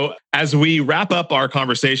 brother. So as we wrap up our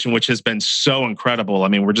conversation, which has been so incredible, I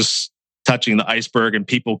mean, we're just touching the iceberg, and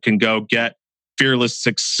people can go get Fearless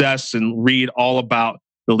Success and read all about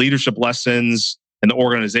the leadership lessons and the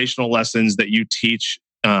organizational lessons that you teach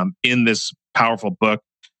in this powerful book.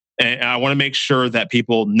 And I want to make sure that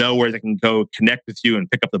people know where they can go connect with you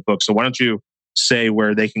and pick up the book. So why don't you say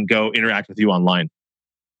where they can go interact with you online?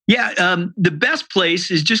 Yeah, the best place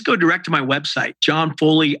is just go direct to my website,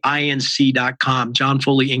 johnfoleyinc.com,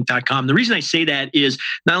 johnfoleyinc.com. The reason I say that is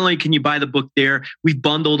not only can you buy the book there, we've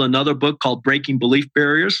bundled another book called Breaking Belief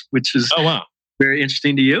Barriers, which is very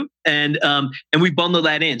interesting to you. And we bundle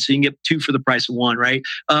that in, so you can get 2 for the price of 1, right?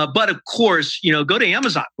 But of course, go to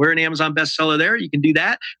Amazon. We're an Amazon bestseller there. You can do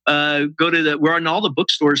that. We're on all the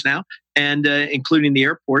bookstores now, and including the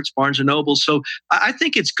airports, Barnes and Noble. So I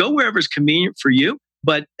think it's go wherever is convenient for you.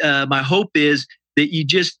 But my hope is that you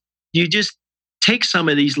just take some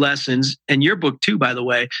of these lessons, and your book too, by the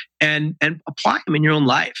way, and apply them in your own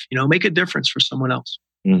life. Make a difference for someone else.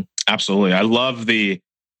 Absolutely. I love the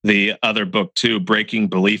other book too, Breaking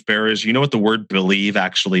Belief Barriers. You know what the word believe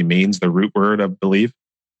actually means? The root word of believe?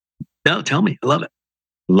 No, tell me. I love it.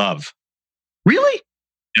 Love. Really?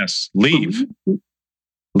 Yes. Leave.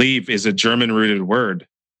 Leave is a German-rooted word.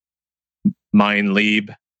 Mein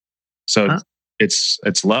Lieb. So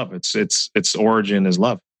it's love. Its origin is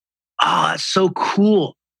love. Oh, that's so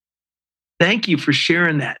cool. Thank you for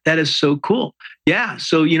sharing that. That is so cool. Yeah.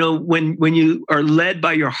 So, when you are led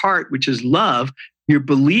by your heart, which is love, your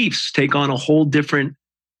beliefs take on a whole different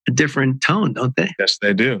tone, don't they? Yes,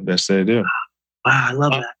 they do. Yes, they do. Wow, I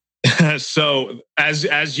love that. So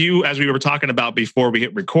as we were talking about before we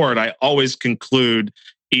hit record, I always conclude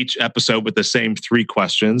each episode with the same 3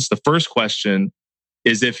 questions. The first question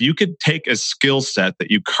is, if you could take a skill set that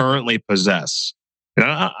you currently possess, and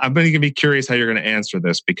I'm going to be curious how you're going to answer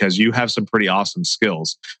this because you have some pretty awesome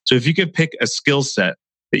skills. So if you could pick a skill set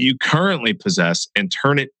that you currently possess and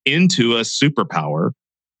turn it into a superpower,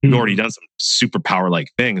 you've already done some superpower-like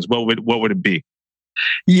things, what would it be?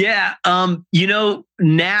 Yeah.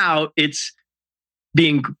 Now it's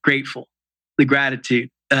being grateful, the gratitude.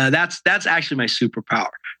 That's actually my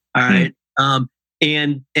superpower. All right.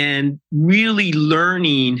 And really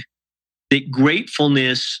learning that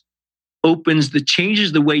gratefulness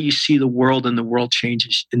changes the way you see the world, and the world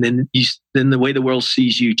changes. And then the way the world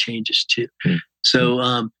sees you changes too. Mm-hmm.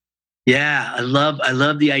 So, yeah, I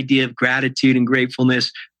love the idea of gratitude and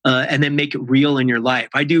gratefulness, and then make it real in your life.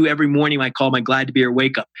 I do every morning. I call my Glad to Be Here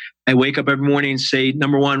wake up. I wake up every morning and say,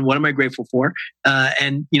 number one, what am I grateful for?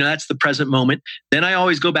 And that's the present moment. Then I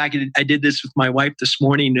always go back, and I did this with my wife this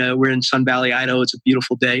morning. We're in Sun Valley, Idaho. It's a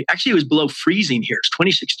beautiful day. Actually, it was below freezing here. It's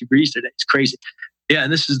 26 degrees today. It's crazy. Yeah,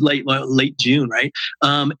 and this is late June, right?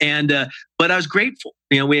 But I was grateful.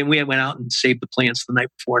 We went out and saved the plants the night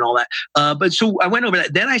before and all that. But so I went over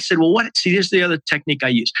that. Then I said, well, here's the other technique I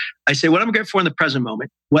use. I say, what I'm grateful for in the present moment.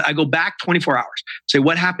 I go back 24 hours. Say,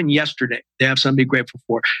 what happened yesterday? They have something to be grateful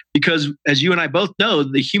for. Because as you and I both know,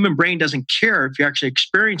 the human brain doesn't care if you're actually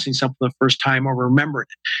experiencing something the first time or remembering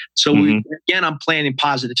it. So again, I'm planting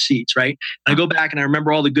positive seeds, right? And I go back and I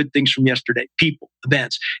remember all the good things from yesterday, people,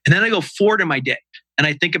 events. And then I go forward in my day. And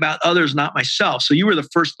I think about others, not myself. So you were the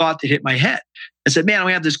first thought that hit my head. I said, man,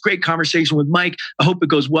 we have this great conversation with Mike. I hope it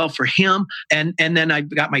goes well for him. And then I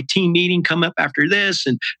got my team meeting come up after this.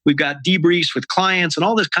 And we've got debriefs with clients and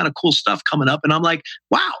all this kind of cool stuff coming up. And I'm like,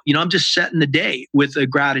 wow, I'm just setting the day with a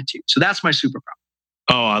gratitude. So that's my superpower.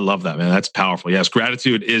 Oh, I love that, man. That's powerful. Yes,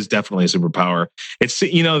 gratitude is definitely a superpower.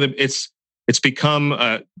 It's become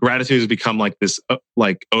gratitude has become like this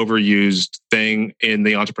like overused thing in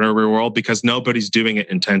the entrepreneurial world because nobody's doing it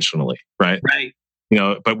intentionally, right? Right.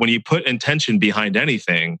 But when you put intention behind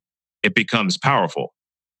anything, it becomes powerful.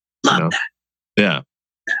 Love that. Yeah.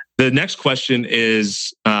 The next question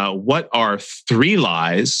is, what are 3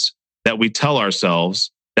 lies that we tell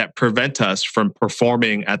ourselves that prevent us from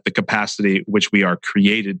performing at the capacity which we are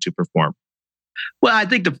created to perform? Well, I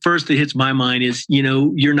think the first that hits my mind is,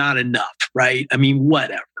 you're not enough, right? I mean,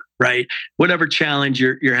 whatever, right? Whatever challenge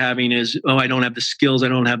you're having is, I don't have the skills, I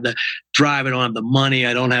don't have the drive, I don't have the money,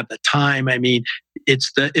 I don't have the time. I mean,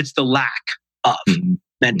 it's the lack of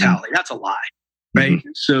mentality. That's a lie, right? Mm-hmm.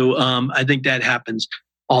 So I think that happens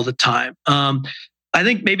all the time. I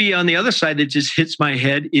think maybe on the other side that just hits my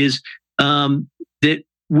head is that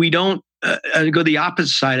we don't go the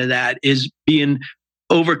opposite side of that is being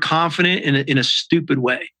overconfident in a stupid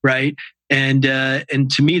way, right? And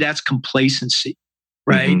to me, that's complacency,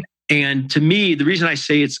 right? Mm-hmm. And to me, the reason I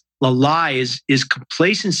say it's a lie is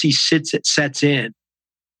complacency sets in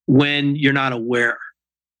when you're not aware,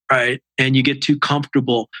 right? And you get too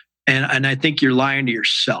comfortable, and I think you're lying to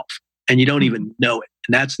yourself, and you don't even know it,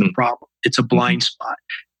 and that's the problem. It's a blind spot,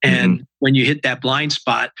 and when you hit that blind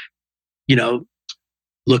spot,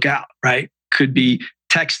 look out, right? Could be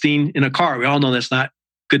texting in a car. We all know that's not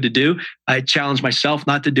good to do. I challenge myself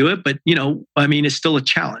not to do it, but it's still a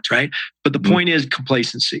challenge, right? But the point is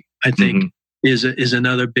complacency, I think, is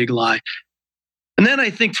another big lie. And then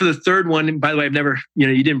I think for the third one, and by the way, I've never,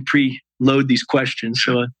 you didn't preload these questions,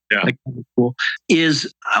 so that's kind of cool,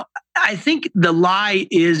 is I think the lie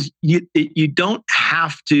is you don't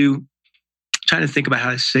have to, I'm trying to think about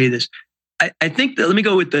how to say this. I think that, let me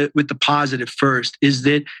go with the positive first, is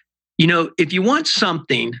that, if you want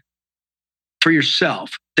something for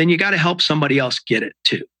yourself, then you got to help somebody else get it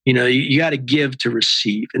too. You got to give to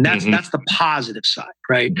receive. And that's the positive side,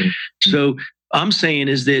 right? Mm-hmm. So I'm saying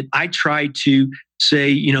is that I try to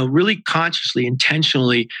say, really consciously,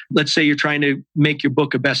 intentionally, let's say you're trying to make your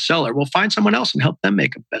book a bestseller. Well, find someone else and help them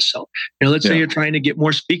make a bestseller. Let's say you're trying to get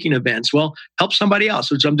more speaking events. Well, help somebody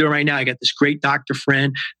else, which I'm doing right now. I got this great doctor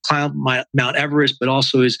friend, climbed Mount Everest, but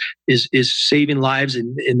also is saving lives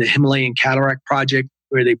in the Himalayan Cataract Project,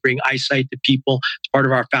 where they bring eyesight to people. It's part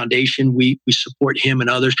of our foundation. We support him and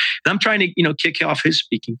others. And I'm trying to, kick off his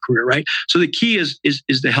speaking career, right? So the key is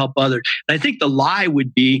to help others. And I think the lie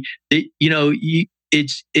would be that, you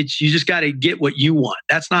just got to get what you want.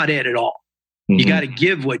 That's not it at all. Mm-hmm. You got to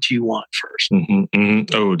give what you want first. Mm-hmm.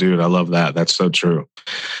 Mm-hmm. Oh, dude, I love that. That's so true.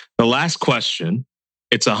 The last question,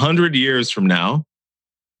 it's 100 years from now,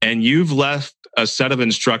 and you've left a set of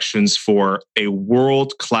instructions for a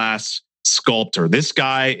world-class sculptor. This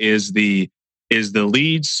guy is the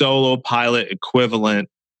lead solo pilot equivalent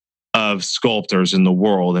of sculptors in the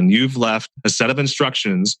world. And you've left a set of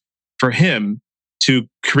instructions for him to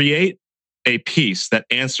create a piece that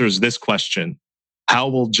answers this question: how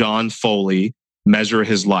will John Foley measure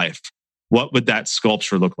his life? What would that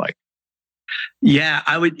sculpture look like? Yeah,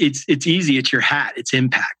 it's easy. It's your hat. It's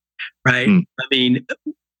impact, right? I mean,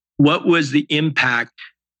 what was the impact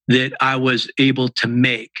that I was able to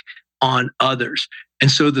make on others? And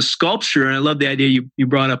so the sculpture, and I love the idea you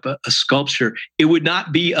brought up a sculpture, it would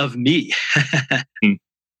not be of me.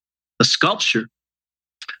 The sculpture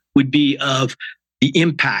would be of the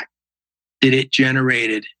impact that it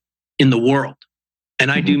generated in the world.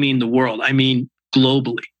 And I do mean the world. I mean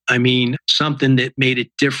globally. I mean something that made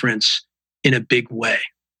a difference in a big way.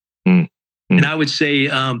 And I would say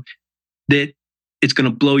that it's going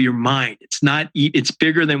to blow your mind. It's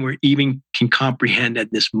bigger than we even can comprehend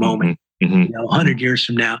at this moment. 100 years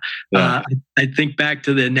from now. I think back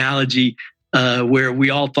to the analogy where we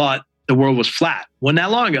all thought the world was flat. Wasn't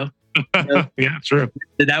that long ago. Yeah, true.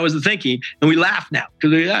 That was the thinking. And we laugh now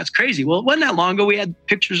because that's crazy. Well, it wasn't that long ago we had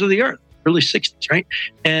pictures of the earth, early 60s, right?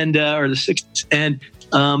 And, or the 60s. And,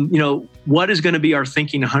 what is going to be our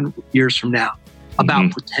thinking 100 years from now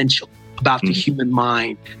about potential, about the human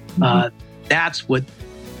mind? That's what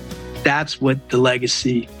the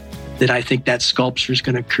legacy that I think that sculpture is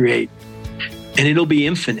going to create. And it'll be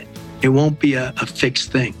infinite. It won't be a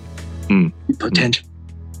fixed thing. Potential.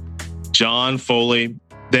 John Foley,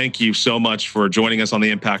 thank you so much for joining us on the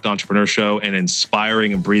Impact Entrepreneur Show and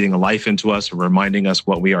inspiring and breathing a life into us and reminding us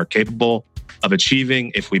what we are capable of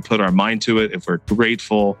achieving if we put our mind to it, if we're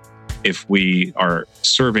grateful, if we are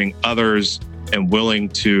serving others and willing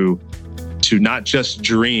to not just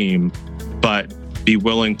dream, but be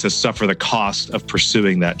willing to suffer the cost of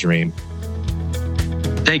pursuing that dream.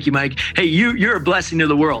 Thank you, Mike. Hey, you're a blessing to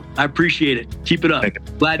the world. I appreciate it. Keep it up.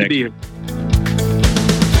 Glad to be here.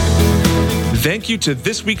 Thank you to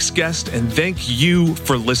this week's guest, and thank you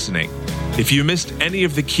for listening. If you missed any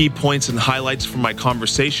of the key points and highlights from my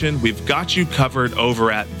conversation, we've got you covered over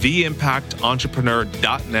at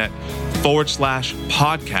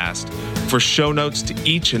theimpactentrepreneur.net/podcast for show notes to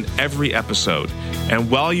each and every episode. And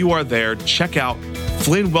while you are there, check out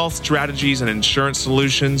Flynn Wealth Strategies and Insurance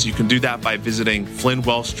Solutions. You can do that by visiting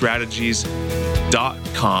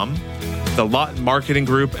flynnwealthstrategies.com. The Lot Marketing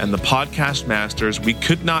Group and the Podcast Masters. We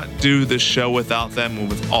could not do this show without them and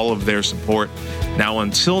with all of their support. Now,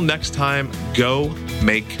 until next time, go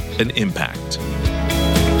make an impact.